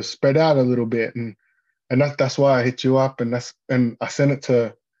sort of spread out a little bit, and that's why I hit you up, and I sent it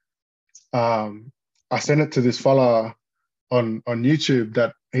to this fella on YouTube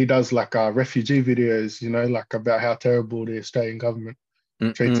that he does like refugee videos, you know, like about how terrible the Australian government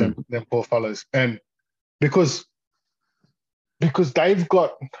treats them poor fellas, and because they've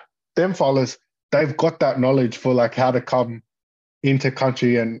got them fellas, they've got that knowledge for like how to come into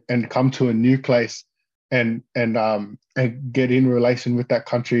country and come to a new place and get in relation with that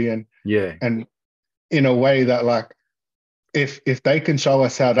country, and in a way that, like, if they can show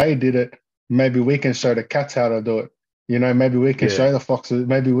us how they did it, maybe we can show the cats how to do it, you know. Maybe we can show the foxes,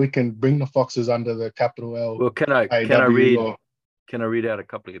 maybe we can bring the foxes under the capital L. Well, can I read out a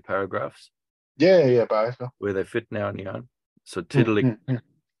couple of your paragraphs? Yeah, bro. Where they fit now in the yarn. So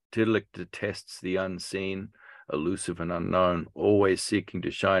Tiddlick detests the unseen, elusive and unknown, always seeking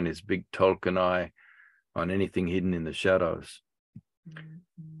to shine his big Tolkien eye on anything hidden in the shadows.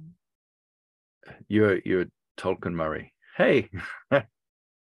 You're Tolkien Murray. Hey.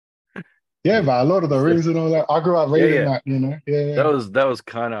 Yeah, but a lot of the rings and all that, I grew up reading that, you know. Yeah. That was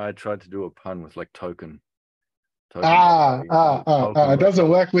kind of, I tried to do a pun with like token. It doesn't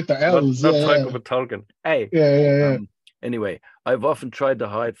work with the L's. Not Tolkien, but Tolkien. Hey. Yeah. Anyway, I've often tried to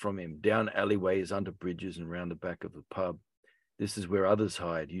hide from him, down alleyways, under bridges, and round the back of the pub. This is where others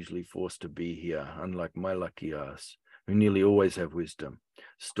hide, usually forced to be here, unlike my lucky ass, who nearly always have wisdom,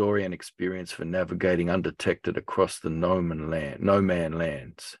 story, and experience for navigating undetected across the no man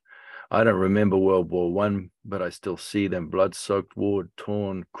lands. I don't remember World War I, but I still see them blood-soaked,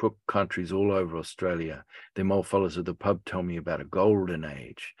 war-torn, crook countries all over Australia. Them old fellas at the pub tell me about a golden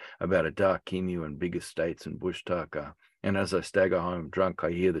age, about a dark emu and big estates and bush tucker. And as I stagger home drunk,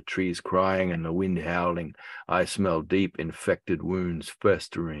 I hear the trees crying and the wind howling. I smell deep infected wounds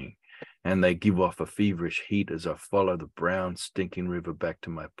festering, and they give off a feverish heat as I follow the brown, stinking river back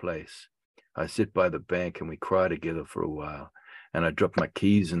to my place. I sit by the bank and we cry together for a while, and I drop my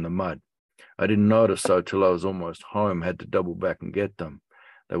keys in the mud. I didn't notice so till I was almost home, had to double back and get them.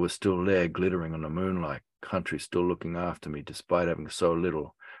 They were still there, glittering on the moonlight, country still looking after me despite having so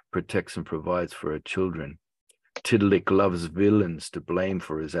little, protects and provides for her children. Tiddlick loves villains to blame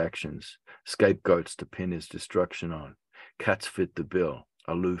for his actions, scapegoats to pin his destruction on. Cats fit the bill,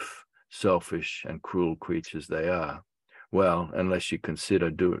 aloof, selfish, and cruel creatures they are. Well, unless you consider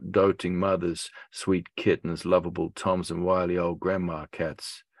doting mothers, sweet kittens, lovable toms, and wily old grandma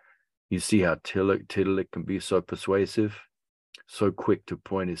cats. You see how Tiddlick can be so persuasive? so quick to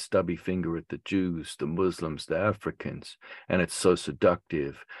point his stubby finger at the Jews, the Muslims, the Africans, and it's so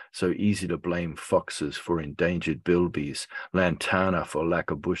seductive, so easy to blame foxes for endangered bilbies, lantana for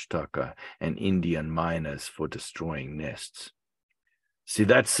lack of bush tucker, and Indian miners for destroying nests. See,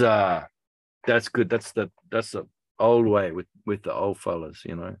 that's good. That's the old way with the old fellas,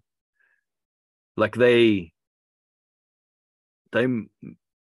 you know. Like they don't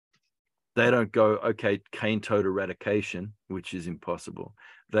go, okay, cane toad eradication, which is impossible.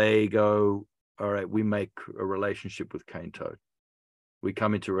 They go, all right, we make a relationship with cane toad. We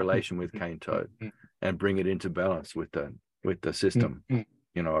come into relation with cane toad and bring it into balance with the system,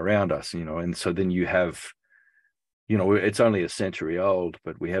 you know, around us, you know. And so then you have, you know, it's only a century old,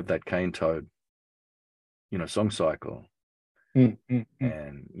 but we have that cane toad, you know, song cycle. And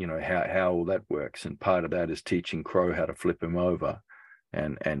you know how all that works. And part of that is teaching Crow how to flip him over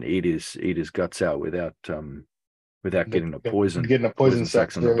and eat his guts out without getting the poison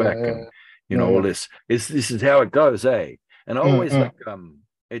sacs on the back. And you know, all this is how it goes, eh? And I always like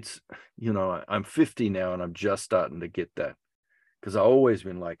it's, you know, I'm 50 now and I'm just starting to get that, because I've always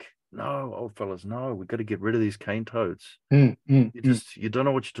been like, no, old fellas, no, we got to get rid of these cane toads. You don't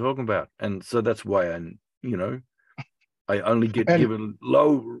know what you're talking about. And so that's why I only get given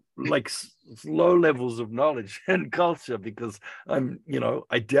low levels of knowledge and culture, because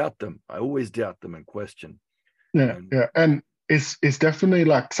I doubt them. I always doubt them and question. And it's definitely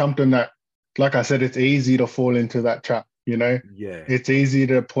like something that, like I said, it's easy to fall into that trap, you know. It's easy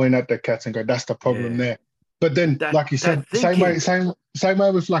to point at the cats and go, that's the problem there. But then, like you said, same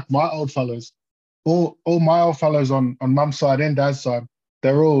way with like my old fellas. All my old fellas on mum's side and dad's side,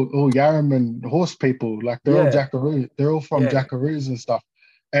 they're all Yarraman horse people. Like they're all Jackaroos. They're all from Jackaroos and stuff.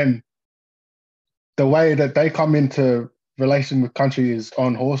 And the way that they come into relation with country is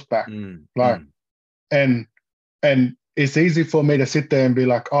on horseback. And it's easy for me to sit there and be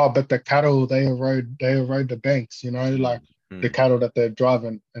like, oh, but the cattle, they erode the banks, you know, like the cattle that they're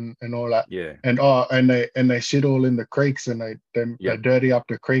driving and all that. And they shit all in the creeks and they dirty up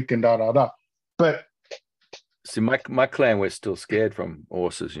the creek and da. But see, my clan, we're still scared from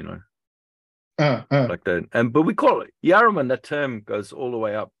horses, you know. Like that. But we call it Yarraman. That term goes all the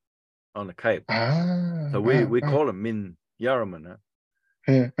way up on the Cape. So we call them Min Yarraman.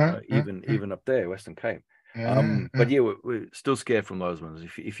 Even up there, Western Cape. But yeah, we're still scared from those ones.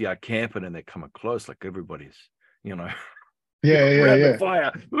 If you are camping and they're coming close, like everybody's, you know, around the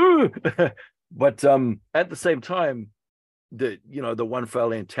fire. But at the same time, the one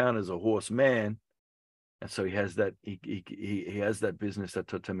fella in town is a horseman, and so he has that he has that business, that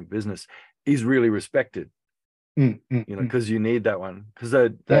totemic business. He's really respected, you know, because you need that one, because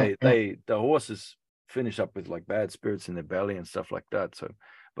the horses finish up with like bad spirits in their belly and stuff like that. So,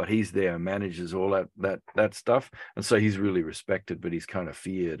 but he's there and manages all that stuff, and so he's really respected, but he's kind of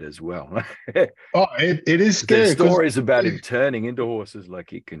feared as well. It is scary. There's stories about him turning into horses, like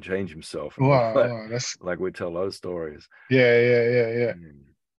he can change himself. That's like we tell those stories. Yeah.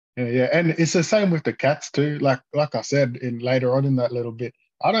 And it's the same with the cats too. Like I said later on in that little bit,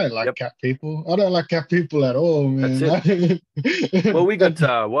 I don't like cat people. I don't like cat people at all, man. That's it. Well, we got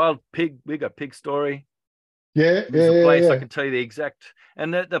wild pig. We got pig story. There's a place I can tell you the exact,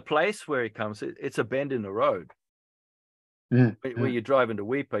 and the place where he comes, it's a bend in the road. Where you drive into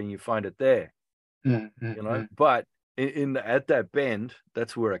Weipa and you find it there. You know, but at that bend,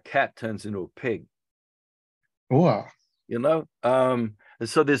 that's where a cat turns into a pig. Wow. You know, and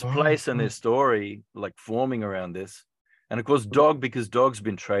so there's place and there's story like forming around this. And of course, because dog's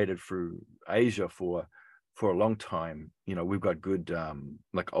been traded through Asia for a long time. You know, we've got good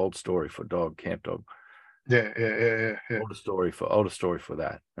like old story for dog, camp dog. Yeah. Older story for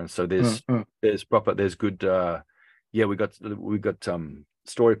that. And so there's good we got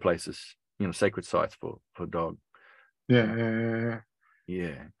story places, you know, sacred sites for dog. Yeah.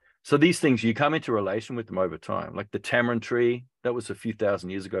 So these things, you come into relation with them over time, like the tamarind tree that was a few thousand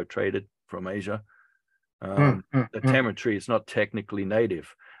years ago traded from Asia. The tamarind tree is not technically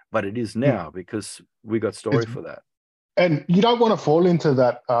native, but it is now because we got story for that. And you don't want to fall into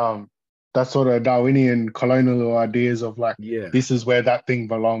that that sort of Darwinian colonial ideas of like, this is where that thing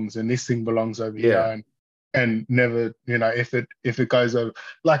belongs and this thing belongs over here, and never, you know, if it goes over,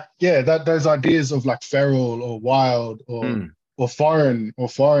 like those ideas of like feral or wild or foreign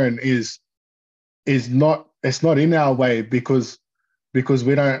is not, it's not in our way because we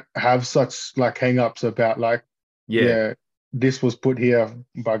don't have such like hang-ups about like this was put here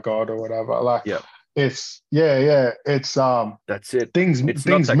by God or whatever, like it's it's that's it, things move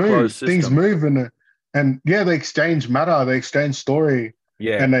and they exchange matter, they exchange story,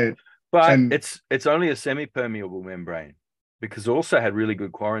 it's only a semi-permeable membrane. because I also had really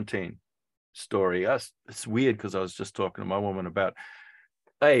good quarantine story. It's weird because I was just talking to my woman about,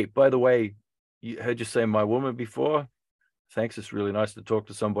 hey, by the way, you heard you say my woman before? Thanks. It's really nice to talk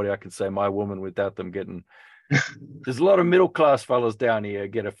to somebody I can say my woman without them getting. There's a lot of middle class fellas down here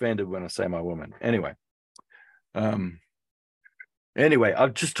get offended when I say my woman. Anyway, I'm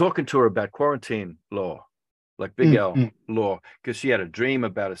just talking to her about quarantine law, like Big L law, because she had a dream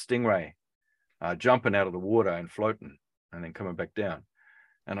about a stingray jumping out of the water and floating and then coming back down.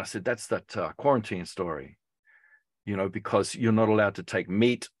 And I said, that's that quarantine story, you know, because you're not allowed to take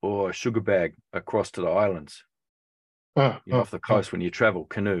meat or sugar bag across to the islands. Off the coast when you travel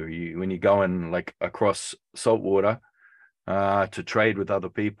canoe, when you go in like across salt water to trade with other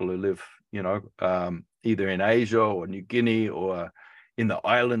people who live, you know, either in Asia or New Guinea or in the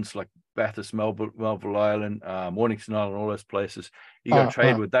islands like Bathurst, Melville Island, Mornington Island, all those places. You got to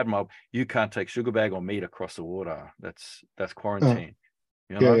trade with that mob. You can't take sugar bag or meat across the water. That's quarantine.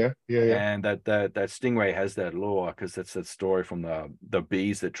 You know? Yeah. And that stingray has that law because that's that story from the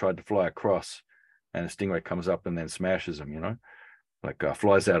bees that tried to fly across, and the stingray comes up and then smashes them. You know, like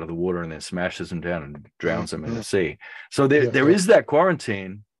flies out of the water and then smashes them down and drowns them in the sea. So there is that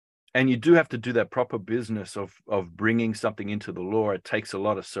quarantine, and you do have to do that proper business of bringing something into the law. It takes a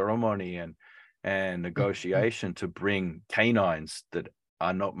lot of ceremony and negotiation to bring canines that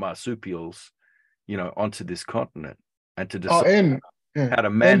are not marsupials, you know, onto this continent and to decide how to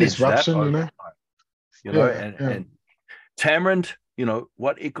manage that over time. You know, and tamarind, you know,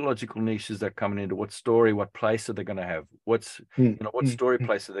 what ecological niches are coming into, what story, what place are they going to have, what story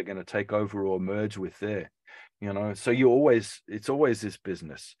place are they going to take over or merge with there, you know? So it's always this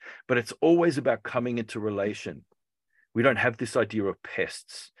business, but it's always about coming into relation. We don't have this idea of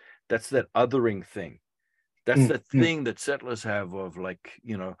pests. That's that othering thing. That's that thing that settlers have of like,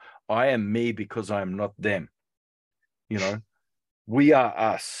 you know, I am me because I am not them. You know, we are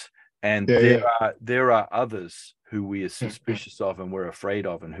us, and there are others who we are suspicious of and we're afraid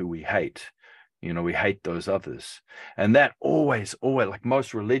of and who we hate. You know, we hate those others. And that always, like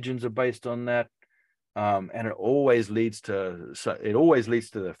most religions are based on that. And it always leads to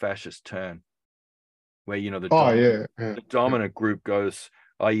the fascist turn where, you know, the dominant group goes,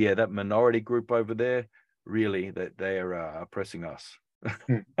 oh yeah, that minority group over there, really, that they are oppressing us.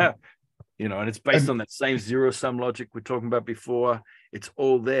 You know, and it's based on that same zero-sum logic we're talking about before. It's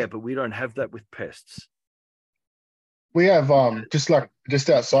all there, but we don't have that with pests. We have just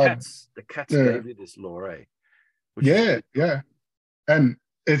outside. The cats gave you this law, eh? And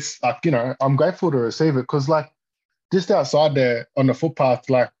it's like, you know, I'm grateful to receive it because like just outside there on the footpath,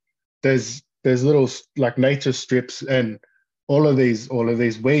 like there's little like nature strips and all of these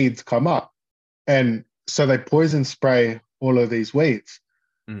weeds come up, and so they poison spray all of these weeds.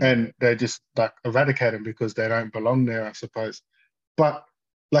 And they just like eradicate them because they don't belong there, I suppose. But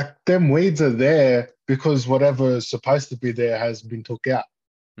like them weeds are there because whatever is supposed to be there has been took out.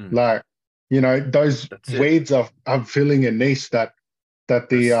 Like, you know, those weeds are filling a niche that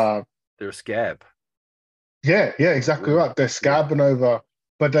they're a scab. Yeah, exactly right. They're scabbing over,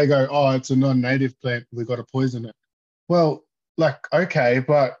 but they go, oh, it's a non-native plant, we got to poison it. Well, like, okay,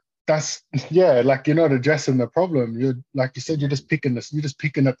 but that's like you're not addressing the problem. You're like you said, you're just picking at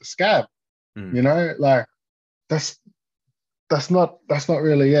the scab. You know, like that's not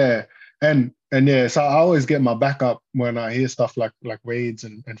really and so I always get my backup when I hear stuff like weeds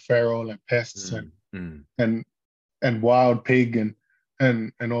and feral and pests and wild pig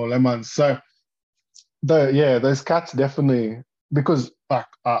and all them ones. So those cats definitely, because like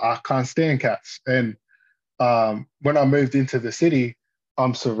I can't stand cats, and when I moved into the city,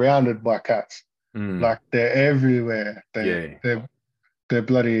 I'm surrounded by cats. Like they're everywhere. They're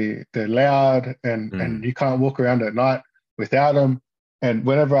loud, and you can't walk around at night without them. And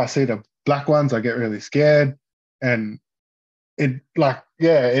whenever I see the black ones, I get really scared. And it like,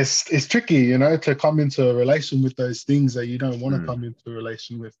 it's tricky, you know, to come into a relation with those things that you don't want to come into a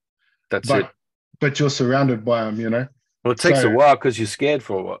relation with. But you're surrounded by them, you know. Well, it takes a while because you're scared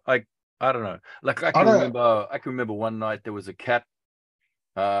for a while. Like, I don't know. Like I can remember one night there was a cat.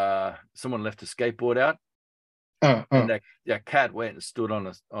 Someone left a skateboard out, and that cat went and stood on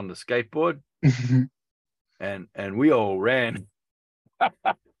the skateboard, and we all ran.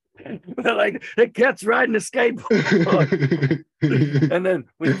 We're like, the cat's riding a skateboard. And then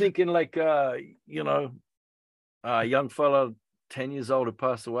we're thinking like, you know, a young fellow 10 years old who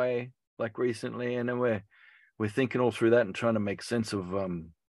passed away like recently, and then we're thinking all through that and trying to make sense of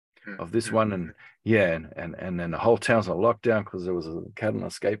this one, and then the whole town's on lockdown because there was a cat on a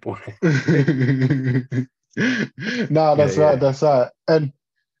skateboard. No, that's right. And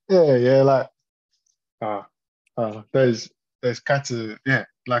like those those cats are, yeah,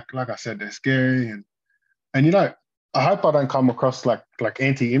 like I said, they're scary, and you know, I hope I don't come across like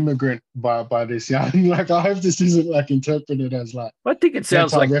anti-immigrant by this. Yeah, like I hope this isn't like interpreted as like I think it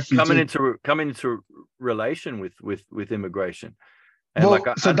sounds like coming anti-refugee. into relation with immigration. And Well, like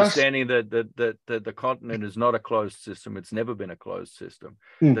so that's understanding that the continent is not a closed system, it's never been a closed system,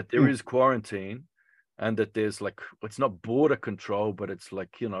 that there is quarantine, and that there's like, it's not border control, but it's like,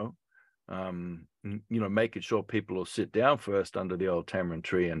 making sure people will sit down first under the old tamarind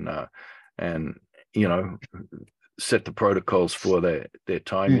tree and set the protocols for their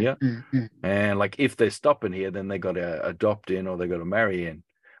time here. And like if they're stopping here, then they got to adopt in or they got to marry in,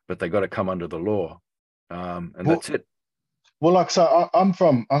 but they got to come under the law, and that's it. Well, like so, I'm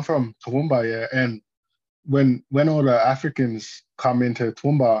from Toowoomba, yeah, and when all the Africans come into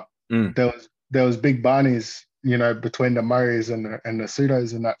Toowoomba, there was big barneys, between the Murrays and the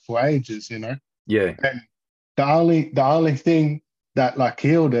Pseudos and that for ages, Yeah. And the only thing that like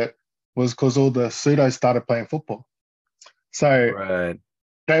healed it was because all the Pseudos started playing football. So right.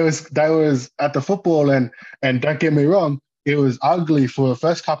 they was at the football, and don't get me wrong, it was ugly for the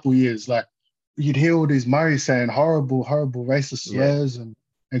first couple of years. Like you'd hear all these Murrays saying horrible racist slurs and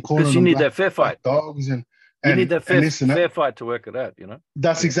calling them you need that fair fight dogs and you need that fair that. fight to work it out.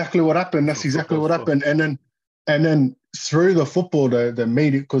 That's exactly what happened. That's exactly what happened. And then through the football, the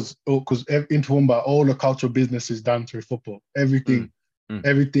media, because in Toowoomba, all the cultural business is done through football. Everything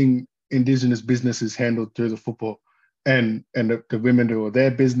Indigenous business is handled through the football, and the women do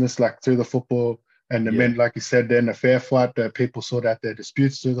their business like through the football, and the men, like you said, then the fair fight, the people sort out their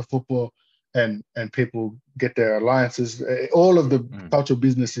disputes through the football, and people get their alliances. All of the cultural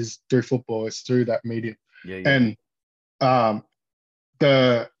business is through football. It's through that medium. And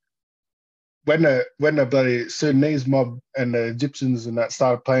when the bloody Sudanese mob and the Egyptians and that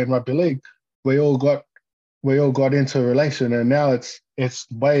started playing rugby league, we all got into a relation, and now it's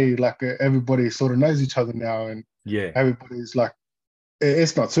way like everybody sort of knows each other now, and everybody's like,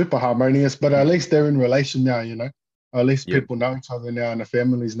 it's not super harmonious, but at least they're in relation now, at least people know each other now, and the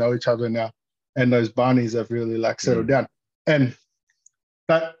families know each other now, and those barneys have really like settled down, and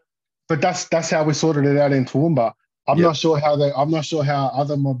but that's how we sorted it out in Toowoomba. I'm not sure how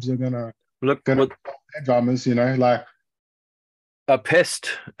other mobs are gonna their dramas, like a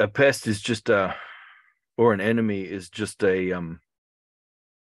pest is just or an enemy is just a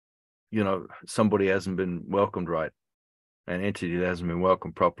somebody hasn't been welcomed right, an entity that hasn't been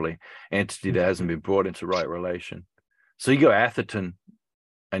welcomed properly, entity that hasn't been brought into right relation. So you go Atherton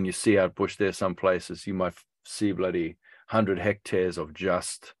and you see out bush there some places, you might see bloody 100 hectares of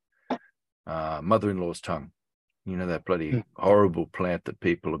just mother-in-law's tongue, that bloody horrible plant that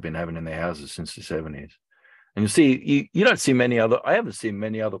people have been having in their houses since the 70s. And you see, you don't see I haven't seen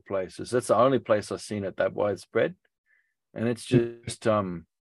many other places. That's the only place I've seen it that widespread. And it's just,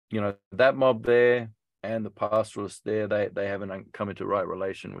 that mob there and the pastoralists there, they haven't come into right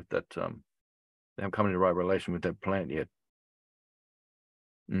relation with that. They haven't come into right relation with that plant yet.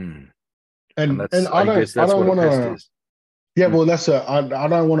 And I guess that's what a pest is. Yeah, well, I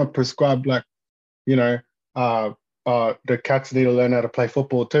don't want to prescribe like, the cats need to learn how to play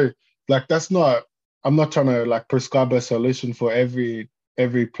football too. Like I'm not trying to like prescribe a solution for every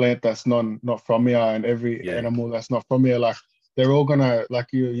plant that's not from here and every animal that's not from here. Like they're all gonna, like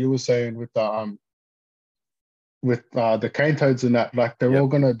you were saying with the cane toads and that, like they're all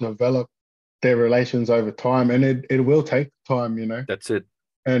gonna develop their relations over time, and it will take time, That's it.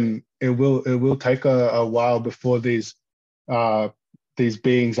 And it will take a while before these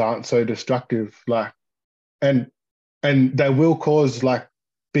beings aren't so destructive, like, and they will cause like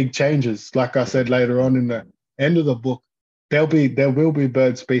big changes. Like I said later on in the end of the book, there will be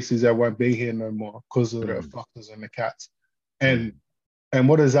bird species that won't be here no more because of the foxes and the cats. And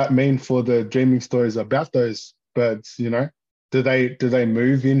what does that mean for the dreaming stories about those birds? Do they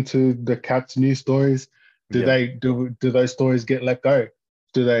move into the cats' new stories? Do those stories get let go?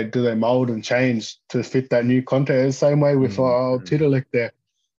 Do they mold and change to fit that new content? The same way with our old Tiddalik there.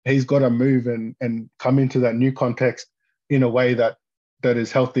 He's got to move and come into that new context in a way that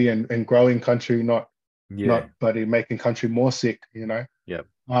is healthy and growing country, not bloody making country more sick, Yeah.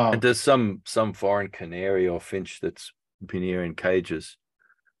 And there's some foreign canary or finch that's been here in cages,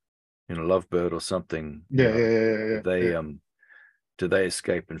 lovebird or something. Yeah. Do they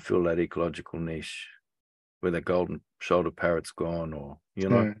escape and fill that ecological niche where the golden shoulder parrot's gone, or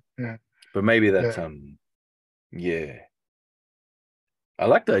But maybe that's I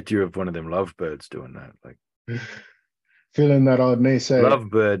like the idea of one of them lovebirds doing that, like filling that old niche.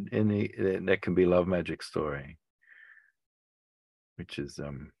 Lovebird that can be love magic story, which is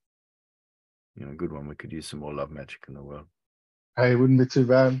a good one. We could use some more love magic in the world. Hey, it wouldn't be too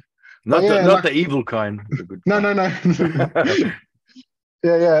bad. Not the evil kind. The good no, kind. no.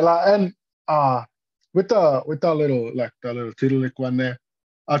 Yeah. Like, and with the little Tiddalik one there,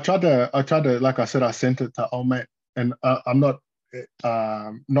 I tried to like I said, I sent it to old mate, and I'm not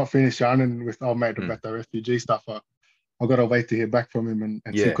finished yarning with old mate about the refugee stuff. I got to wait to hear back from him and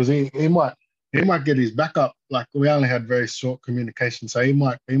see, because he might get his back up. Like, we only had very short communication, so he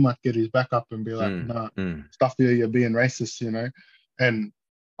might get his back up and be like, nah, stuff you're being racist, you know, and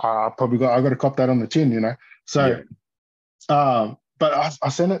I got to cop that on the chin, you know. So, but I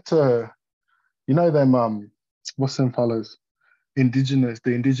sent it to, you know, them what's them fellas, the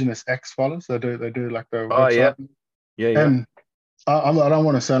Indigenous X fellas. They do like the website. Yeah. And I don't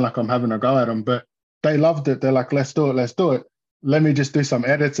want to sound like I'm having a go at them, but they loved it. They're like, let's do it. Let me just do some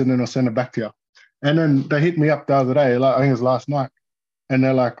edits and then I'll send it back to you. And then they hit me up the other day, like I think it was last night, and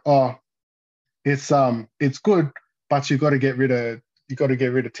they're like, oh, it's good, but you got to get rid of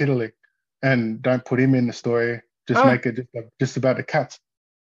Tiddalik and don't put him in the story. Just make it just about the cats.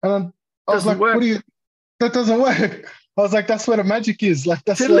 And I was like, work. That doesn't work. I was like, that's where the magic is. Like,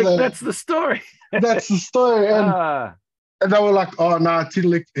 that's the story. That's the story. And they were like, oh no,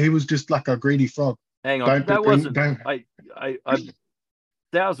 Tiddalik, he was just like a greedy frog. Hang on, that wasn't I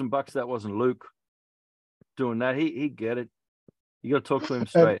 $1,000. That wasn't Luke doing that. He get it. You got to talk to him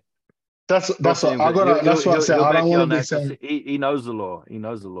straight. That's what I said. I don't want to be saying he knows the law. He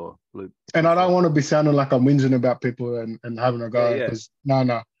knows the law, Luke. And I don't want to be sounding like I'm whinging about people and having a go, because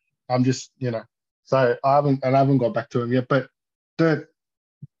no, I'm just, you know. So I haven't got back to him yet. But the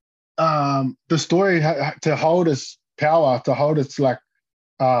story to hold its power, to hold its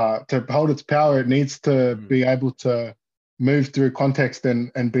power, it needs to be able to move through context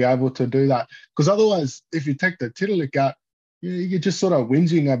and be able to do that. Because otherwise, if you take the Tiddalik out, you're just sort of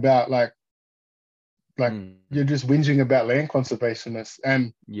whinging about you're just whinging about land conservationists,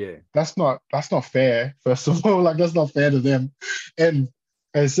 and that's not fair. First of all, like, that's not fair to them, and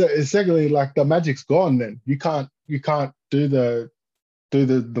secondly, like, the magic's gone. Then you can't do the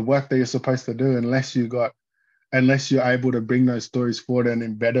work that you're supposed to do unless you're able to bring those stories forward and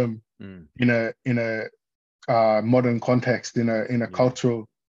embed them in a modern context, in a cultural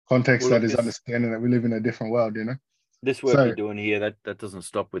context that is understanding that we live in a different world, you know. This work you're doing here, that doesn't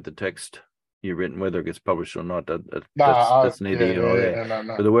stop with the text you've written, whether it gets published or not. That's neither here nor there.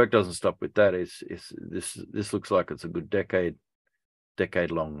 No. But the work doesn't stop with that. This looks like it's a good decade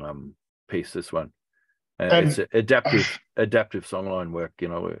long piece. This one, it's adaptive songline work, you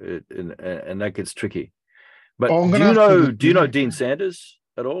know, and that gets tricky. But do you know Dean Sanders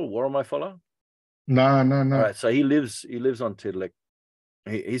at all, Warramai fellow? No. All right, so he lives on Tiddalik.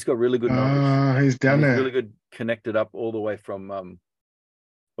 He's got really good knowledge. He's down there. Really good, connected up all the way from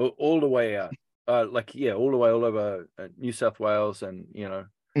all the way out, all the way all over New South Wales, and you know,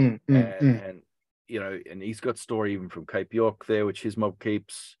 and you know, and he's got story even from Cape York there, which his mob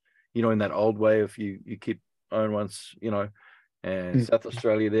keeps, you know, in that old way, if you keep own once, you know, and South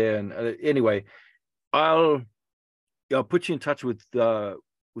Australia there. And anyway, I'll put you in touch with Brother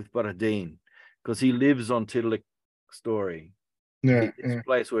Dean, because he lives on Tiddalik story. His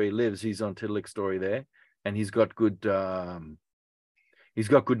place where he lives, he's on Tiddalik story there, and he's got good knowledge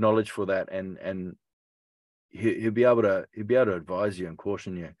for that, and he'll be able to advise you and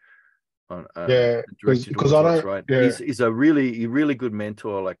caution you on because I don't. Right. Yeah. He's a really good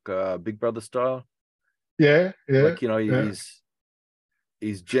mentor, like Big Brother style. Yeah. Like, you know,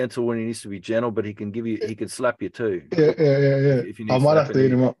 he's gentle when he needs to be gentle, but he can slap you too. Yeah. If you need, I might have to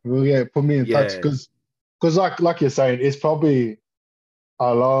hit him up. Well, put me in touch, because like you're saying, it's probably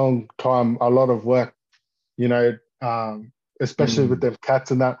a long time, a lot of work, you know, especially with them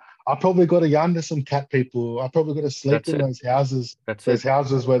cats and that. I probably got to yarn to some cat people. I probably got to sleep in those houses.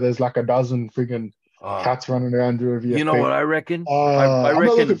 Houses where there's like a dozen friggin' cats running around your You know what I reckon? I'm not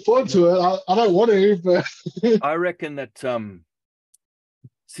looking forward to it. I don't want to, but I reckon that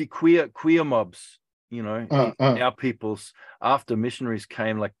see, queer mobs, you know, our peoples, after missionaries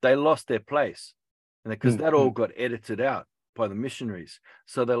came, like, they lost their place, and because that all got edited out by the missionaries,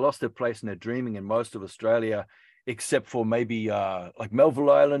 so they lost their place in their dreaming in most of Australia, except for maybe like Melville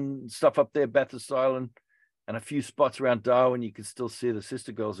Island, stuff up there, Bathurst Island, and a few spots around Darwin. You can still see the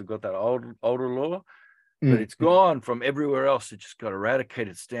sister girls have got that older law, but it's gone from everywhere else. It just got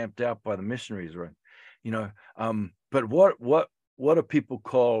eradicated, stamped out by the missionaries, right? You know, but what do people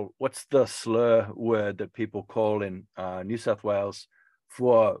call, what's the slur word that people call in New South Wales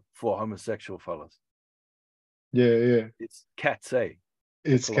for homosexual fellas? Yeah. It's cats, eh?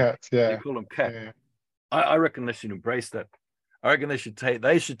 It's cats, yeah. They call them cat. Yeah. I reckon they should embrace that. I reckon they should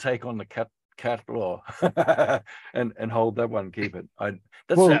take on the cat cat law and hold that one, keep it.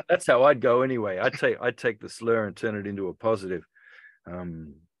 That's how I'd go anyway. I'd take the slur and turn it into a positive.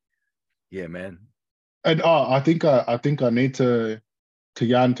 Yeah, man. And I think I need to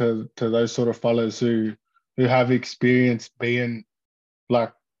yarn to those sort of fellas who have experience being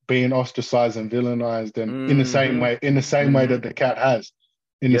ostracized and villainized, and in the same way that the cat has,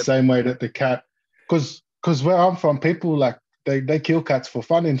 in the same way that the cat, because where I'm from, people like they kill cats for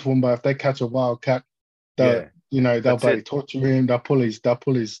fun in Toowoomba. If they catch a wild cat, they'll bloody torture him. They'll pull his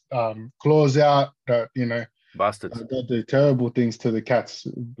claws out. Bastards. They'll do terrible things to the cats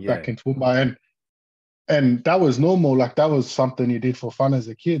back in Toowoomba, and that was normal. Like that was something you did for fun as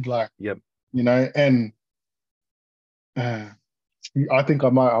a kid. Like and I think I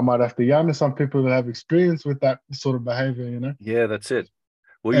might have to yarn to some people that have experience with that sort of behavior. Yeah, that's it.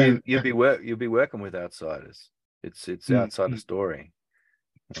 Well, you'll be working with outsiders. It's outsider story.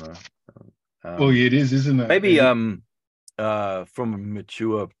 Well, it is, isn't it? Maybe from a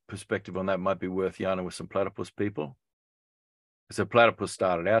mature perspective on that, might be worth yarning with some platypus people. So platypus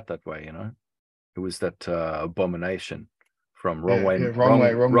started out that way, It was that abomination from wrong way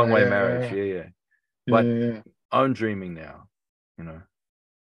marriage. Yeah. But I'm dreaming now,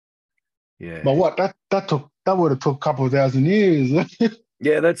 Yeah. But what that would have took a couple of thousand years.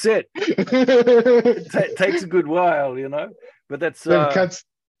 Yeah, that's it. It takes a good while, But that's them cats.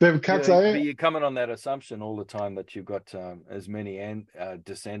 But you're coming on that assumption all the time that you've got as many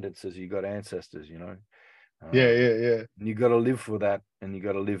descendants as you got ancestors, Yeah. And you got to live for that, and you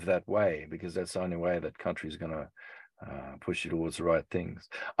got to live that way, because that's the only way that country's going to push you towards the right things.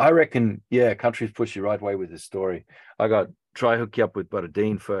 I reckon, countries push you right way with this story. I got try hook you up with Brother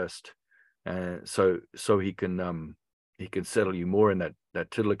Dean first, so he can settle you more in that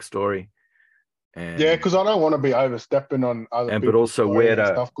Tiddalik story. And because I don't want to be overstepping on other people's but also where to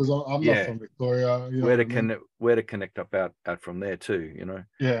stuff, because I'm not from Victoria. Where to connect up out from there too,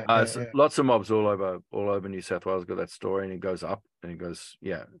 Lots of mobs all over New South Wales got that story, and it goes up and it goes,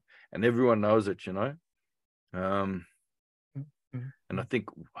 and everyone knows it, And I think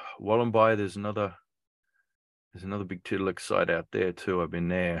Wollombi, there's another big Tiddalik site out there too. I've been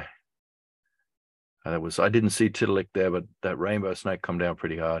there. I didn't see Tiddalik there, but that rainbow snake come down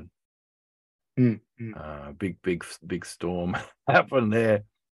pretty hard. Big storm happened there.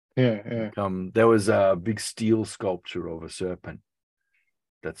 There was a big steel sculpture of a serpent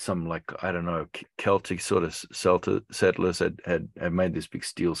that some, I don't know, Celtic sort of settlers had made this big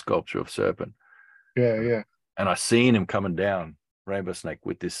steel sculpture of serpent. And I seen him coming down, rainbow snake,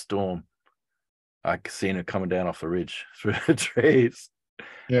 with this storm. I seen him coming down off the ridge through the trees.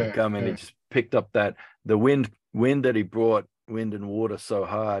 He just picked up the wind that he brought, wind and water so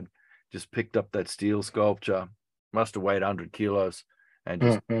hard, just picked up that steel sculpture, must have weighed 100 kilos, and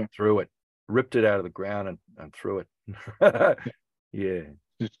just threw it, ripped it out of the ground and threw it. Well,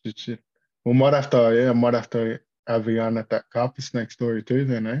 might have to have a yarn at that carpet snake story too,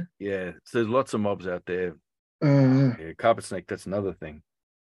 then, eh? Yeah, so there's lots of mobs out there. Carpet snake, that's another thing.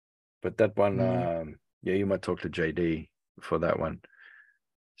 But that one, you might talk to JD for that one.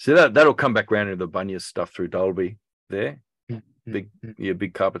 So that'll come back around into the bunya stuff through Dalby there. Big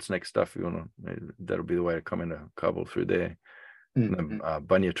carpet snake stuff. That'll be the way to come into Kabul through there.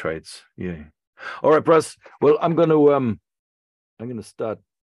 Bunya trades. Yeah. All right, bros. Well, I'm gonna start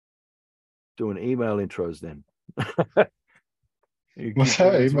doing email intros then. What's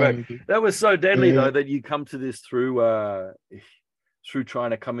that email? That was so deadly though, that you come to this through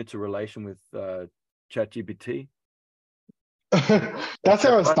trying to come into relation with ChatGPT. That's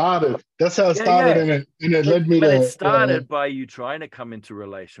how it started. And it led me to. It started by you trying to come into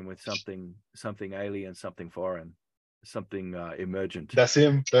relation with something alien, something foreign, something emergent. That's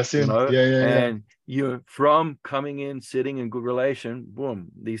him. And you're from coming in, sitting in good relation.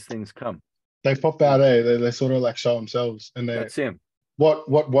 Boom, these things come. They pop out. They sort of show themselves, and that's him. What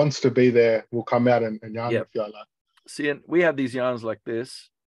wants to be there will come out and yarn with you like. See, and we have these yarns like this.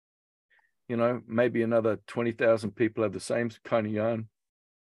 Maybe another 20,000 people have the same kind of yarn,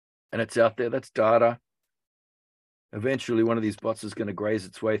 and it's out there. That's data. Eventually, one of these bots is going to graze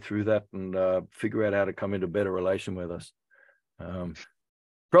its way through that and figure out how to come into better relation with us.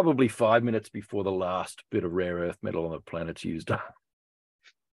 Probably 5 minutes before the last bit of rare earth metal on the planet's used up.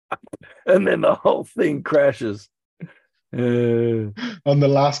 And then the whole thing crashes. On the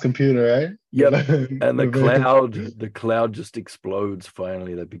last computer, eh? Yep. And the cloud just explodes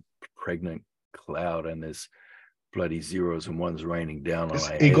finally, that big pregnant cloud, and there's bloody zeros and ones raining down on our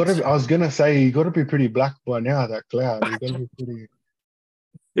heads. I was gonna say, he got to be pretty black by now, that cloud. He got to be pretty.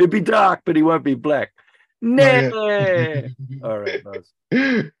 It'd be dark, but he won't be black. Nah. Yet. All right, boss.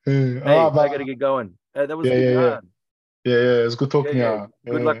 All Hey, right, I gotta get going. That was yeah, a good yeah, yeah, yarn. yeah. It's good talking. Yeah.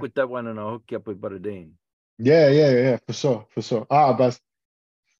 Good luck Yeah, with that one, and I'll hook you up with Butter Dean. yeah, for sure, for sure. But